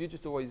not just, if you're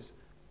just always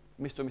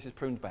Mr. and Mrs.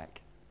 pruned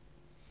back,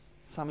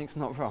 something's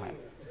not right.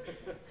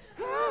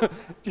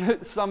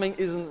 Something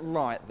isn't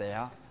right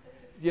there.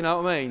 Do you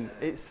know what I mean?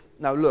 It's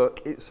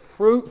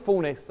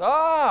fruitfulness.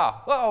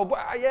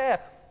 Yeah.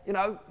 You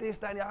know, this,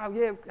 that, oh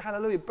yeah,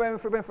 hallelujah, bearing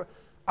fruit.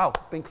 Oh,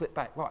 been clipped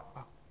back, right.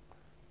 Oh.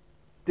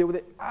 Deal with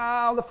it.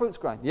 Oh, the fruit's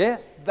growing. Yeah,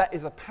 that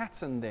is a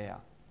pattern there.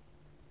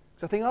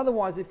 So I think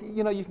otherwise, if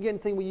you can get a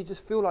thing where you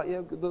just feel like,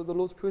 yeah, the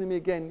Lord's pruning me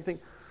again. You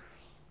think,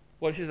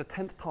 well, this is the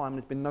 10th time and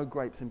there's been no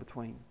grapes in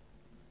between.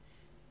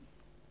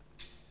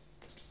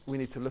 We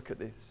need to look at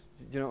this.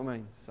 Do you know what I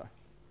mean?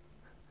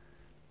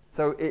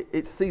 So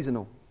it's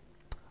seasonal.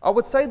 I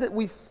would say that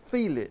we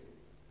feel it.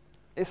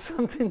 It's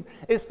something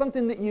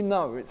that you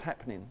know it's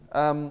happening.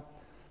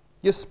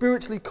 You're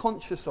spiritually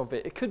conscious of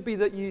it. It could be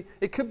that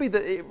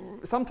it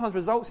sometimes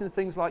results in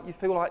things like you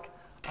feel like,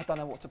 I don't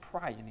know what to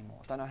pray anymore.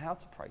 I don't know how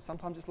to pray.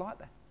 Sometimes it's like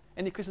that.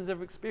 Any Christians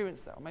ever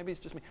experienced that? Or maybe it's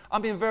just me.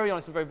 I'm being very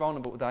honest and very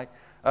vulnerable today.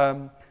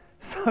 Blow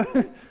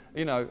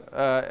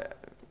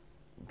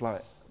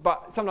it.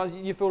 But sometimes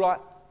you feel like,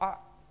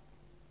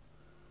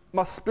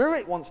 my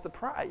spirit wants to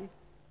pray,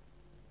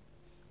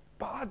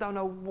 but I don't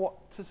know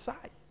what to say.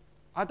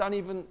 I don't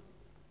even,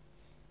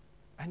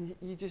 and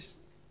you just,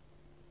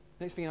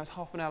 next thing you know, it's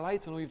half an hour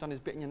later and all you've done is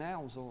bitten your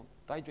nails or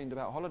daydreamed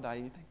about a holiday,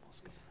 and you think,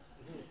 what's going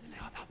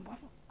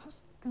on? I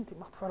didn't think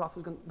my prayer life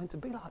was meant to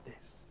be like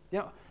this. You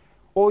know?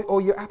 Or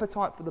your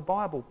appetite for the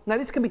Bible. Now,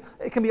 it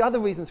can be other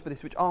reasons for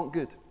this which aren't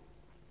good.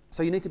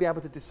 So you need to be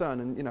able to discern,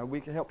 and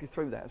we can help you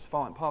through that. It's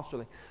fine,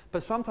 pastorally.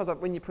 But sometimes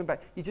when you prune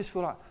back, you just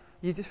feel,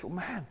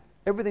 man,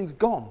 everything's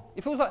gone.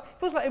 It feels like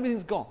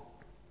everything's gone.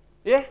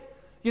 Yeah?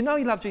 You know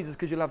you love Jesus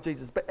because you love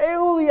Jesus, but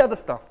all the other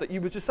stuff that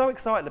you were just so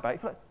excited about, you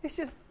feel like, it's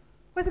just,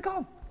 where's it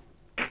gone?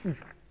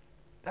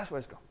 That's where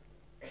it's gone.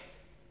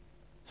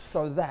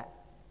 So that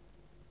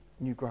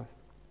new growth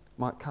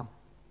might come.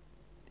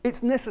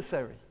 It's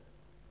necessary.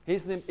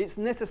 It's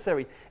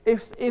necessary.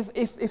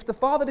 If the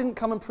Father didn't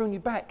come and prune you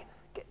back,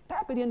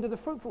 that'd be the end of the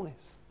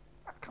fruitfulness.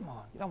 Come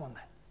on, you don't want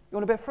that. You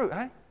want to bear fruit,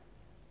 eh?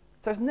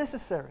 So it's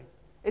necessary.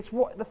 It's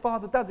what the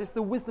Father does. It's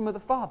the wisdom of the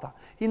Father.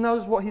 He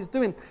knows what He's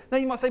doing. Now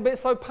you might say, but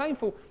it's so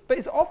painful. But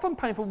it's often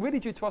painful really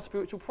due to our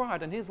spiritual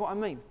pride. And here's what I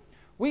mean.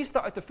 We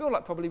started to feel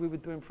like probably we were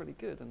doing pretty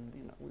good. And,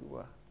 we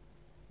were,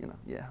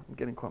 I'm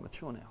getting quite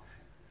mature now.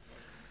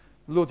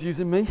 The Lord's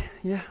using me,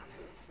 yeah.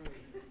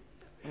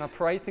 When I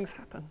pray, things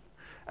happen.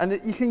 And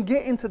you can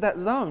get into that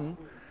zone.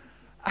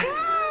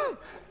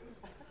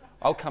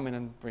 I'll come in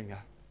and bring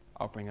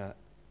a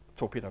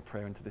torpedo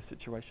prayer into this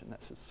situation.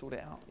 Let's just sort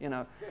it out,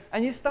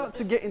 And you start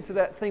to get into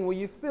that thing where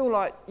you feel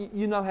like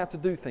you know how to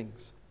do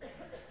things.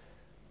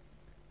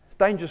 It's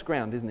dangerous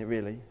ground, isn't it,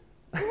 really?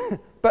 And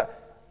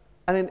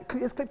then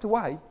it's clipped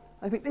away.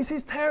 I think, this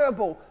is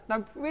terrible.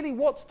 Now, really,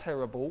 what's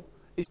terrible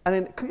is... And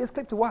then it's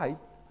clipped away.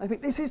 I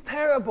think, this is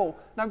terrible.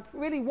 Now,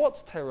 really,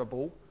 what's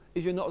terrible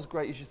is you're not as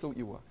great as you thought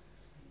you were.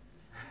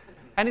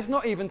 And it's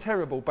not even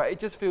terrible, but it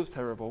just feels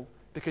terrible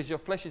because your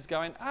flesh is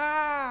going,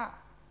 I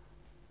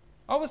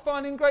was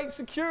finding great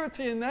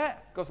security in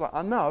that. God's like,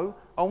 I know.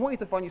 I want you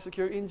to find your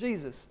security in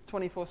Jesus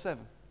 24/7.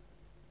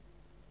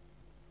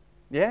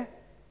 Yeah?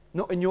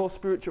 Not in your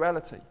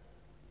spirituality.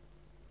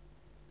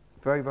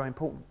 Very, very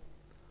important.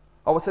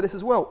 I would say this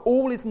as well.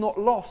 All is not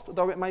lost,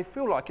 though it may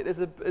feel like it. There's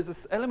an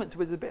element to it,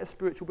 there's a bit of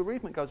spiritual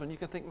bereavement goes on. You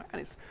can think, man,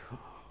 it's...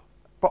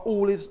 But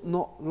all is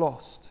not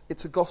lost.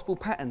 It's a gospel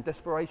pattern,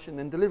 desperation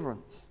and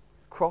deliverance.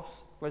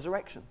 Cross,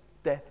 resurrection,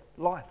 death,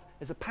 life.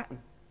 There's a pattern.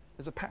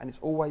 It's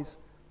always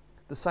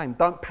the same.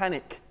 Don't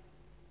panic.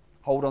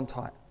 Hold on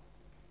tight.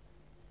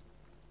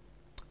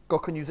 God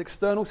can use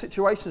external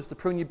situations to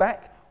prune you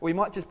back, or He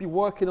might just be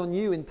working on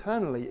you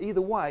internally.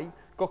 Either way,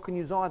 God can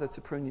use either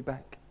to prune you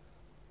back.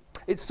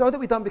 It's so that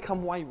we don't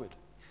become wayward.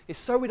 It's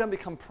so we don't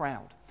become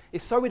proud.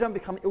 It's so we don't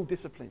become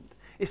ill-disciplined.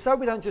 It's so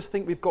we don't just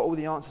think we've got all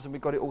the answers and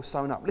we've got it all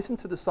sewn up. Listen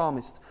to the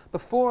psalmist.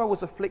 Before I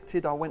was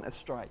afflicted, I went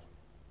astray,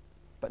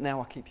 but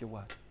now I keep your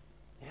word.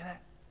 You hear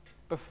that?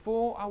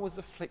 Before I was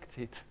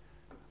afflicted,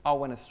 I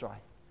went astray,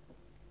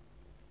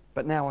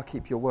 but now I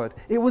keep your word.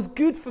 It was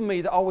good for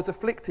me that I was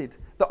afflicted,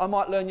 that I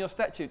might learn your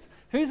statutes.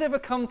 Who's ever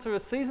come through a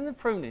season of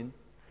pruning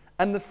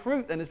and the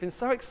fruit then has been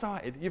so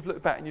excited, you've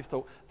looked back and you've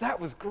thought, that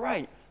was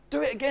great.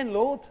 Do it again,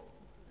 Lord.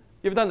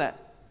 You ever done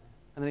that?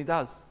 And then he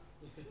does.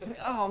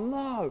 Oh,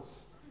 no.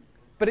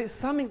 But it's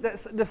something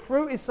that's, the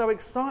fruit is so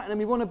exciting and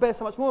we want to bear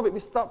so much more of it. We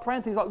start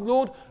praying things like,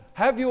 Lord,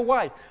 have your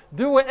way.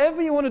 Do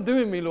whatever you want to do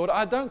in me, Lord.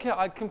 I don't care.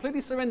 I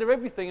completely surrender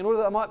everything in order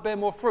that I might bear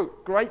more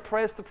fruit. Great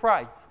prayers to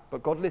pray.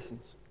 But God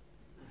listens.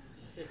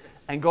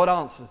 And God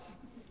answers.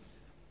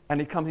 And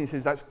he comes in and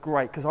says, that's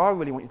great, because I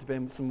really want you to bear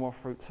some more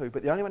fruit too.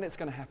 But the only way that's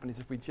going to happen is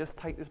if we just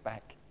take this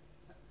back.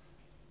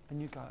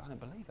 And you go, I don't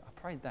believe it. I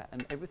prayed that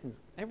and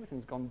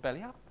everything's gone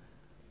belly up.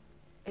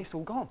 It's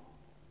all gone.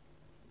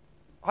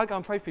 I go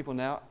and pray for people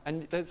now,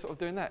 and they're sort of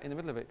doing that in the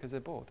middle of it because they're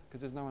bored, because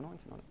there's no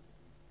anointing on it.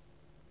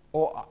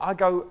 Or I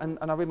go and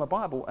I read my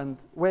Bible,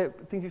 and where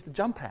things used to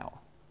jump out.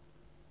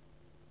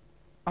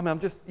 I mean,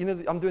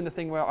 I'm doing the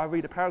thing where I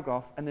read a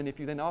paragraph, and then if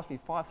you then ask me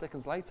 5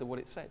 seconds later what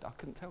it said, I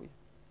couldn't tell you.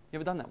 You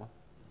ever done that one?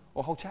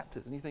 Or whole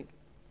chapters, and you think,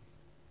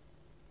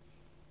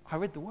 I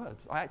read the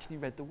words. I actually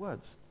read the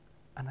words,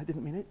 and I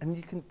didn't mean it.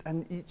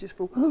 And you just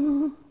feel,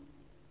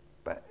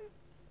 but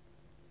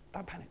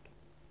don't panic.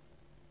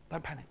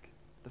 Don't panic.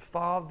 The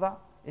Father,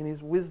 in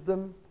his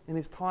wisdom, in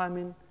his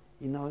timing,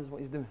 he knows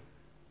what he's doing.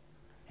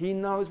 He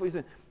knows what he's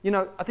doing. You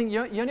know, I think you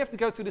only have to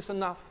go through this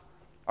enough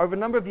over a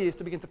number of years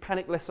to begin to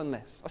panic less and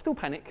less. I still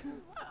panic.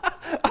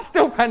 I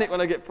still panic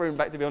when I get pruned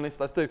back, to be honest.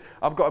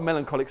 I've got a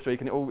melancholic streak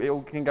and it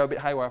all can go a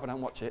bit haywire if I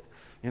don't watch it.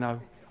 You know,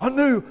 I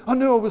knew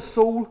I was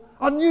Saul.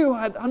 I knew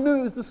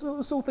it was the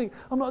Saul thing.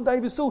 I'm not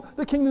David Saul.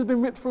 The kingdom's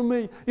been ripped from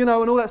me, you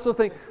know, and all that sort of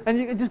thing. And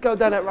you can just go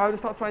down that road and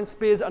start throwing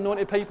spears at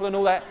anointed people and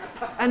all that.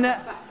 And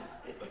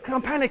because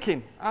I'm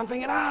panicking. I'm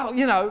thinking, oh,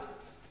 you know.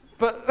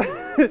 But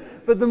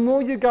but the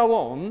more you go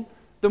on,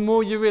 the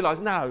more you realise,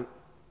 no,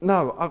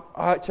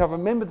 I've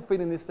remembered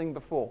feeling this thing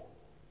before.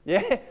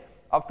 Yeah?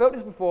 I've felt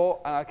this before,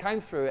 and I came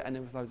through it, and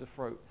there was loads of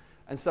fruit.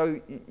 And so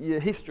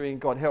your history in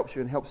God helps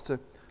you and helps to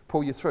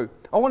pull you through.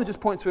 I want to just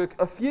point to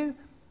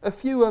a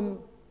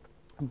few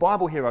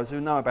Bible heroes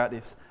who know about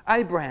this.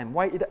 Abraham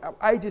waited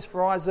ages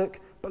for Isaac,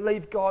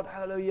 believed God,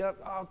 hallelujah,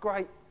 oh,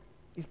 great.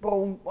 He's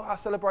born, wow,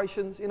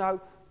 celebrations, you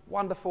know,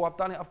 wonderful, I've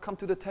done it, I've come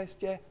through the test,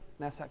 yeah,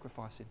 now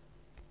sacrificing.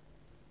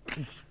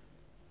 You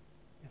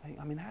think,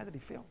 I mean, how did he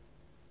feel?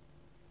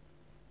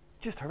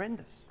 Just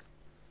horrendous.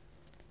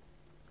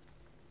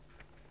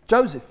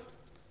 Joseph,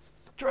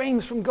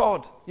 dreams from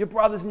God. Your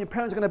brothers and your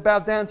parents are going to bow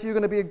down to you. You're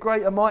going to be a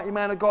great, a mighty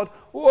man of God.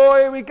 Oh,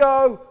 here we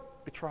go.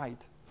 Betrayed,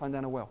 thrown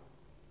down a well.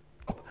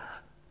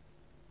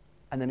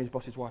 And then his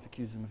boss's wife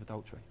accuses him of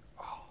adultery.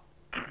 Oh,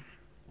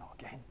 not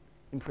again.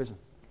 In prison.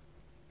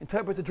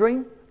 Interprets a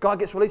dream. Guy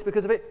gets released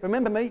because of it.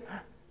 Remember me?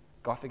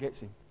 Guy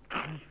forgets him.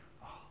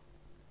 Oh.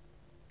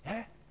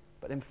 Yeah?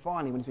 But then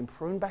finally, when he's been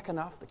pruned back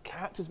enough, the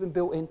character's been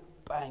built in,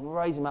 bang,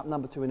 raise him up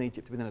number 2 in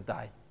Egypt within a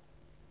day.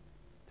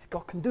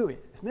 God can do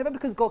it. It's never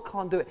because God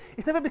can't do it.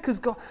 It's never because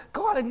God,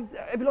 have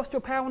you lost your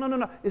power?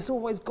 No. It's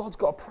always God's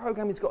got a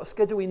program. He's got a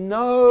schedule. He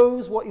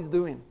knows what he's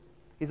doing.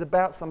 He's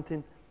about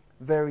something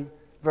very,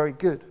 very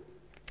good.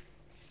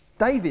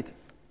 David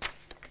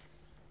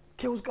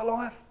kills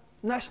Goliath,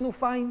 national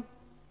fame.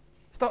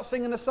 Starts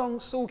singing a song.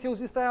 Saul kills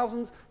his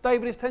thousands.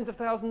 David his tens of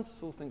thousands.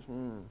 Saul thinks,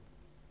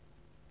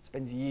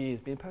 spends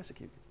years being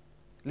persecuted,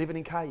 living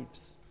in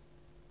caves,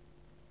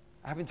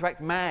 having to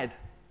act mad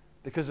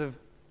because of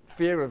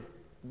fear of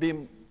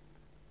being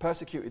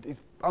persecuted, his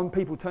own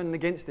people turning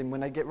against him when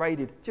they get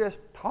raided.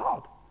 Just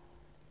hard.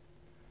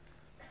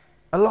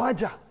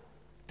 Elijah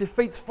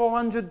defeats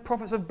 400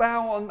 prophets of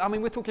Baal.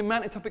 We're talking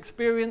mountaintop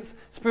experience,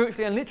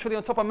 spiritually and literally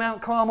on top of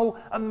Mount Carmel.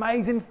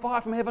 Amazing,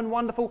 fire from heaven,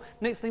 wonderful.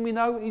 Next thing we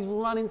know, he's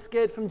running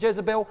scared from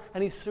Jezebel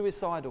and he's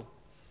suicidal.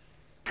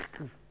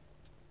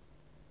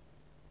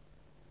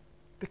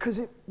 Because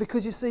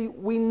you see,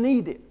 we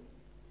need it.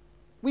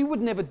 We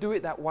would never do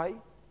it that way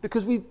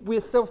because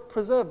we're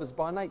self-preservers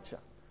by nature.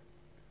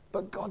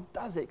 But God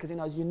does it because he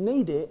knows you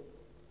need it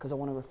because I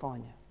want to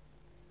refine you.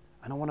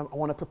 And I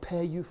want to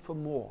prepare you for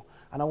more.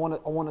 And I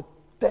want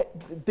to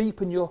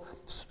deepen your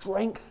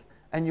strength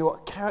and your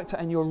character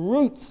and your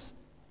roots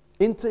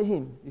into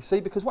him. You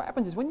see, because what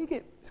happens is when you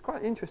get, it's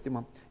quite an interesting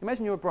one.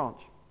 Imagine you're a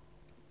branch.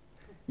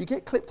 You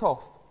get clipped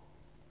off.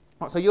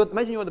 Right, so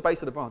imagine you're at the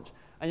base of the branch.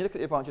 And you look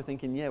at your branch, you're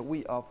thinking, yeah,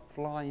 we are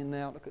flying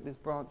now. Look at this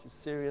branch, it's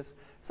serious.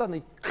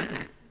 Suddenly,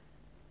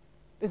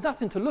 there's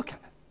nothing to look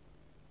at.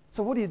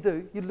 So what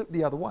do? You look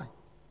the other way.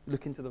 You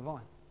look into the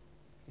vine.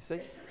 You see?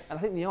 And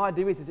I think the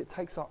idea is it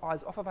takes our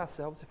eyes off of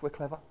ourselves, if we're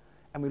clever,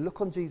 and we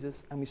look on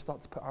Jesus and we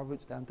start to put our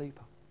roots down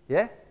deeper.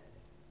 Yeah? And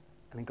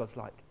then God's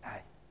like,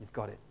 hey, you've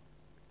got it.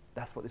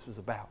 That's what this was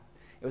about.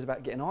 It was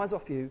about getting eyes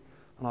off you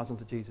and eyes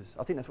onto Jesus.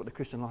 I think that's what the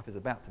Christian life is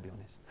about, to be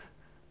honest.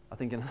 I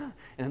think in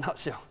a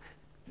nutshell,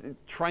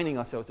 training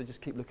ourselves to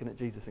just keep looking at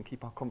Jesus and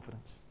keep our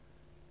confidence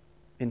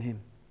in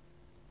him.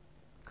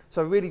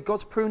 So really,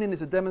 God's pruning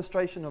is a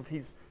demonstration of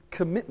his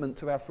commitment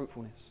to our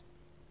fruitfulness.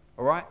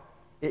 All right?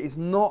 It is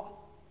not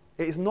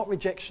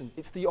rejection.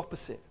 It's the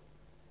opposite.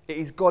 It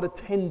is God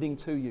attending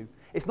to you.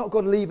 It's not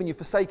God leaving you,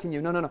 forsaking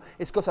you. No.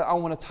 It's God saying, I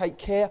want to take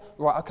care.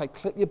 Right, okay,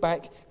 clip your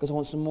back because I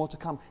want some more to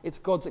come. It's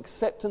God's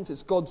acceptance.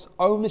 It's God's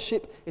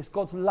ownership. It's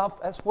God's love.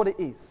 That's what it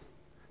is.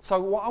 So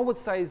what I would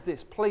say is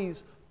this.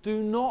 Please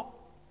do not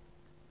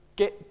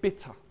get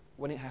bitter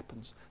when it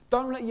happens.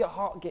 Don't let your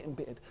heart get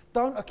embittered.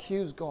 Don't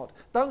accuse God.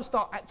 Don't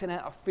start acting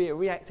out of fear,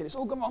 reacting. It's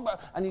all going on.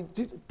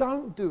 And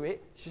don't do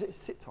it. Just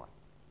sit tight.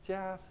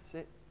 Just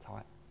sit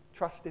tight.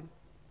 Trust him.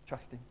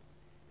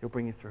 He'll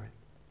bring you through it.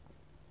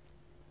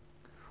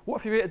 What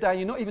if you're here today and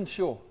you're not even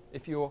sure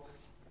if you're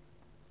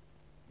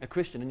a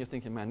Christian and you're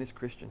thinking, man, this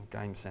Christian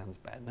game sounds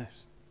bad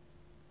news.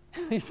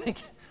 You think,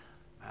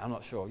 I'm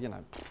not sure,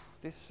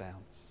 this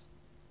sounds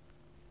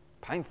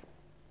painful.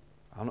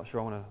 I'm not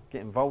sure I want to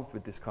get involved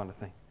with this kind of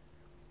thing.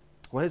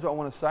 Well, here's what I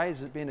want to say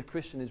is that being a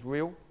Christian is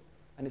real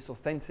and it's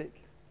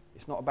authentic.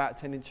 It's not about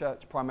attending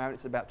church primarily.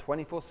 It's about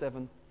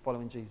 24/7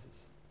 following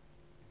Jesus.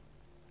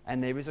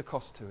 And there is a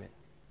cost to it.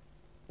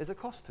 There's a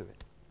cost to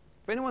it.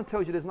 If anyone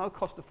tells you there's no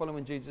cost to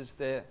following Jesus,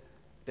 they're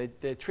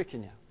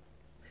tricking you.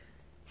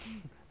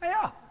 They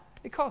are.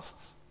 It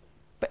costs.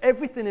 But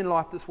everything in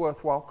life that's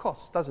worthwhile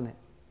costs, doesn't it?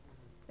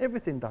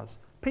 Everything does.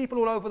 People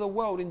all over the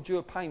world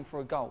endure pain for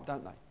a goal,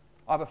 don't they?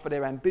 Either for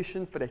their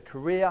ambition, for their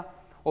career,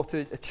 or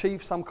to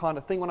achieve some kind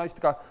of thing. When I used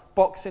to go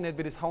boxing, there'd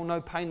be this whole no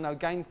pain, no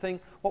gain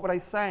thing. What were they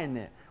saying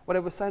there? Well, they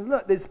were saying,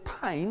 look, there's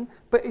pain,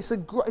 but it's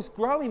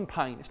growing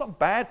pain. It's not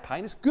bad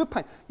pain, it's good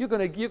pain. You're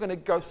going to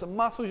grow some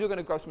muscles, you're going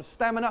to grow some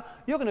stamina,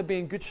 you're going to be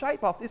in good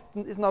shape after this.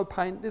 There's no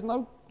pain, there's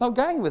no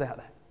gain without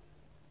that.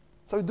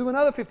 So do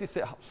another 50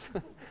 sit-ups.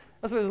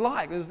 That's what it was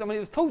like. It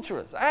was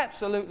torturous,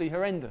 absolutely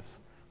horrendous.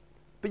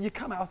 But you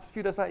come out a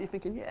few days later, you're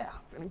thinking, yeah,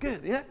 I'm feeling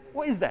good. Yeah,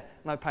 what is that?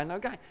 No pain, no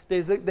gain.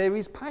 There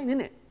is pain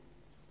in it.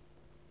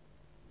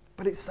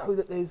 But it's so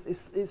that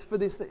it's for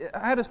this.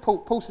 How does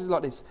Paul says it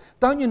like this?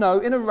 Don't you know,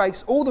 in a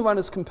race, all the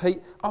runners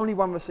compete, only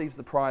one receives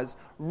the prize.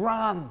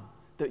 Run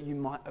that you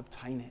might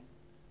obtain it.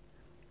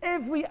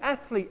 Every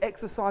athlete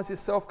exercises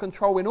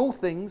self-control in all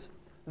things.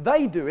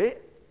 They do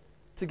it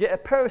to get a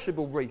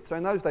perishable wreath. So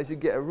in those days, you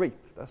get a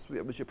wreath.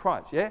 That was your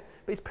prize, yeah?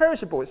 But it's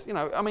perishable. It's,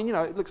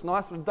 it looks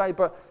nice for the day,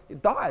 but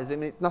it dies. I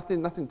mean,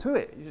 nothing to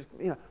it. You just,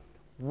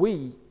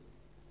 we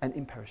and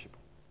imperishable.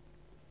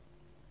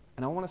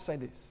 And I want to say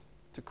this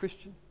to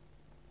Christian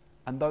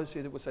and those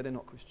here that would say they're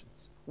not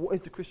Christians. What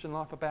is the Christian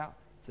life about?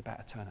 It's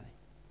about eternity.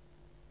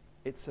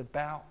 It's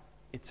about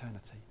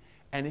eternity.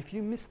 And if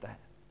you miss that,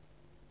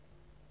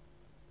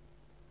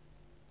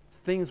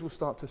 things will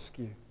start to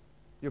skew.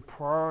 Your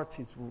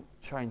priorities will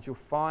change. You'll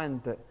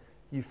find that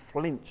you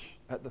flinch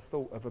at the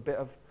thought of a bit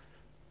of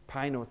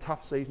pain or a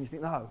tough season. You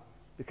think, no,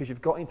 because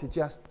you've got into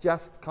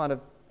just kind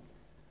of...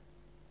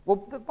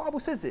 Well, the Bible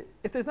says it.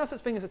 If there's no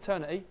such thing as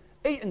eternity,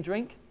 eat and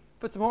drink,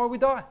 for tomorrow we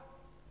die.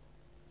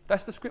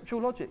 That's the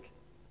scriptural logic.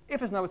 If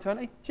there's no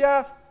eternity,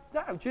 just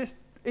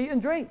eat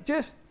and drink.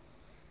 Just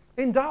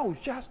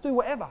indulge. Just do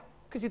whatever.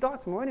 Because you die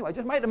tomorrow anyway.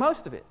 Just make the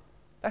most of it.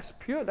 That's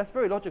pure. That's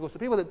very logical. So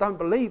people that don't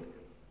believe,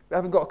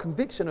 haven't got a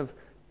conviction of,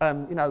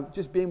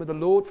 just being with the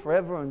Lord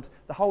forever and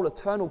the whole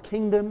eternal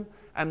kingdom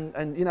and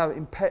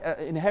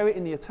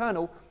inheriting the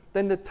eternal,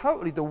 then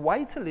the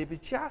way to live is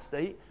just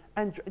eat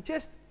and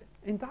just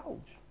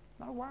indulge.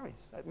 No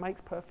worries. That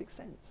makes perfect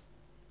sense.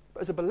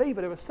 But as a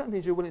believer, there are certain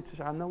things you're willing to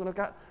say, I'm not going to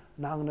go,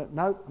 I'm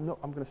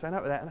going to say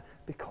no to that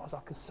because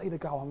I can see the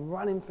goal. I'm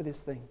running for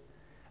this thing.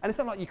 And it's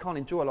not like you can't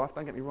enjoy life,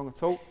 don't get me wrong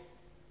at all.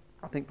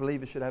 I think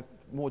believers should have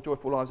more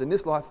joyful lives in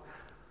this life,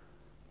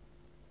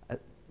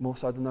 more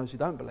so than those who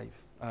don't believe,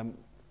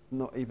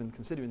 not even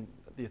considering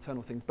the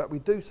eternal things. But we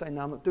do say,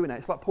 no, I'm not doing that.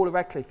 It's like Paula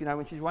Radcliffe,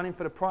 when she's running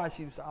for the prize,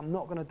 she says, I'm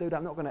not going to do that.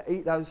 I'm not going to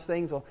eat those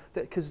things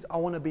because I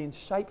want to be in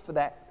shape for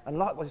that. And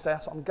likewise, you say,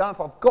 that's what I'm going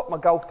for. I've got my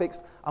goal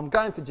fixed. I'm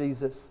going for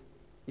Jesus.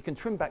 You can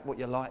trim back what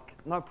you like.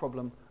 No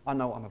problem. I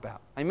know what I'm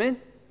about. Amen?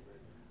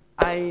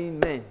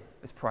 Amen.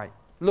 Let's pray.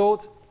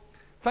 Lord,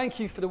 thank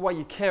you for the way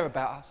you care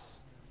about us.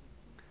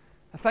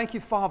 And thank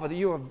you, Father, that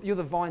you're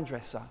the vine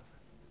dresser.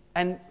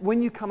 And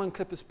when you come and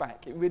clip us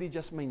back, it really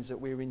just means that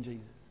we're in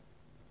Jesus.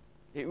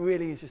 It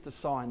really is just a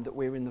sign that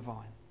we're in the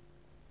vine.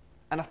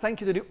 And I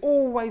thank you that it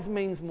always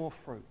means more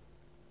fruit.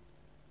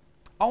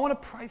 I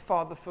want to pray,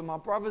 Father, for my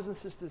brothers and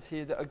sisters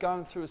here that are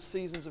going through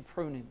seasons of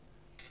pruning.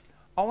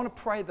 I want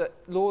to pray that,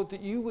 Lord,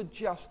 that you would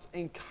just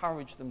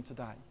encourage them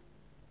today.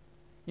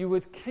 You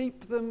would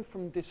keep them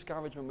from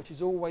discouragement, which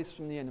is always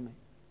from the enemy.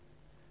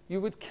 You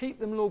would keep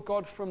them, Lord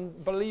God, from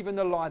believing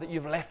the lie that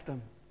you've left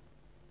them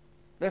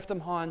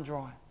high and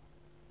dry.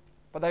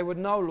 But they would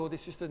know, Lord,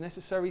 it's just a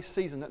necessary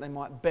season that they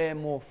might bear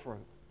more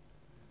fruit.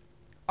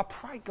 I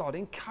pray, God,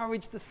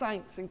 encourage the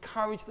saints,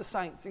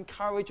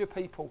 encourage your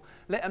people.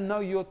 Let them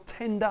know your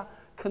tender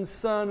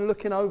concern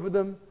looking over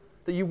them,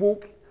 that you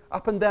walk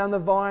up and down the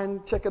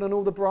vine, checking on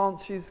all the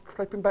branches,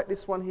 clipping back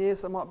this one here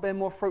so it might bear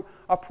more fruit.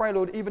 I pray,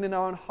 Lord, even in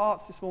our own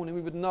hearts this morning,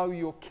 we would know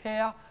your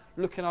care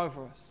looking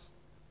over us.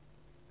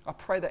 I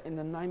pray that in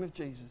the name of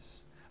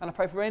Jesus. And I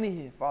pray for any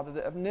here, Father,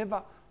 that have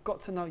never got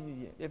to know you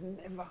yet.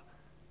 They've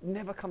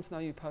never come to know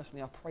you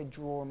personally. I pray,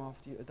 draw them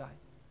after you today.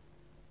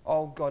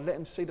 Oh God, let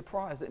them see the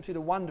prize. Let them see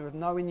the wonder of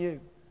knowing you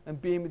and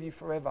being with you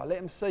forever. Let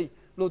them see,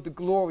 Lord, the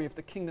glory of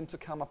the kingdom to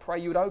come. I pray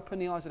you would open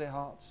the eyes of their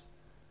hearts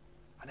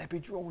and they'd be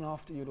drawn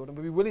after you, Lord, and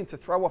we'd be willing to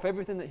throw off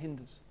everything that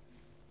hinders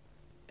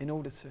in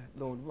order to,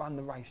 Lord, run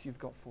the race you've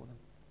got for them.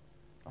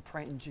 I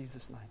pray it in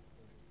Jesus' name.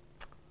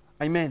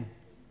 Amen.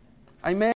 Amen.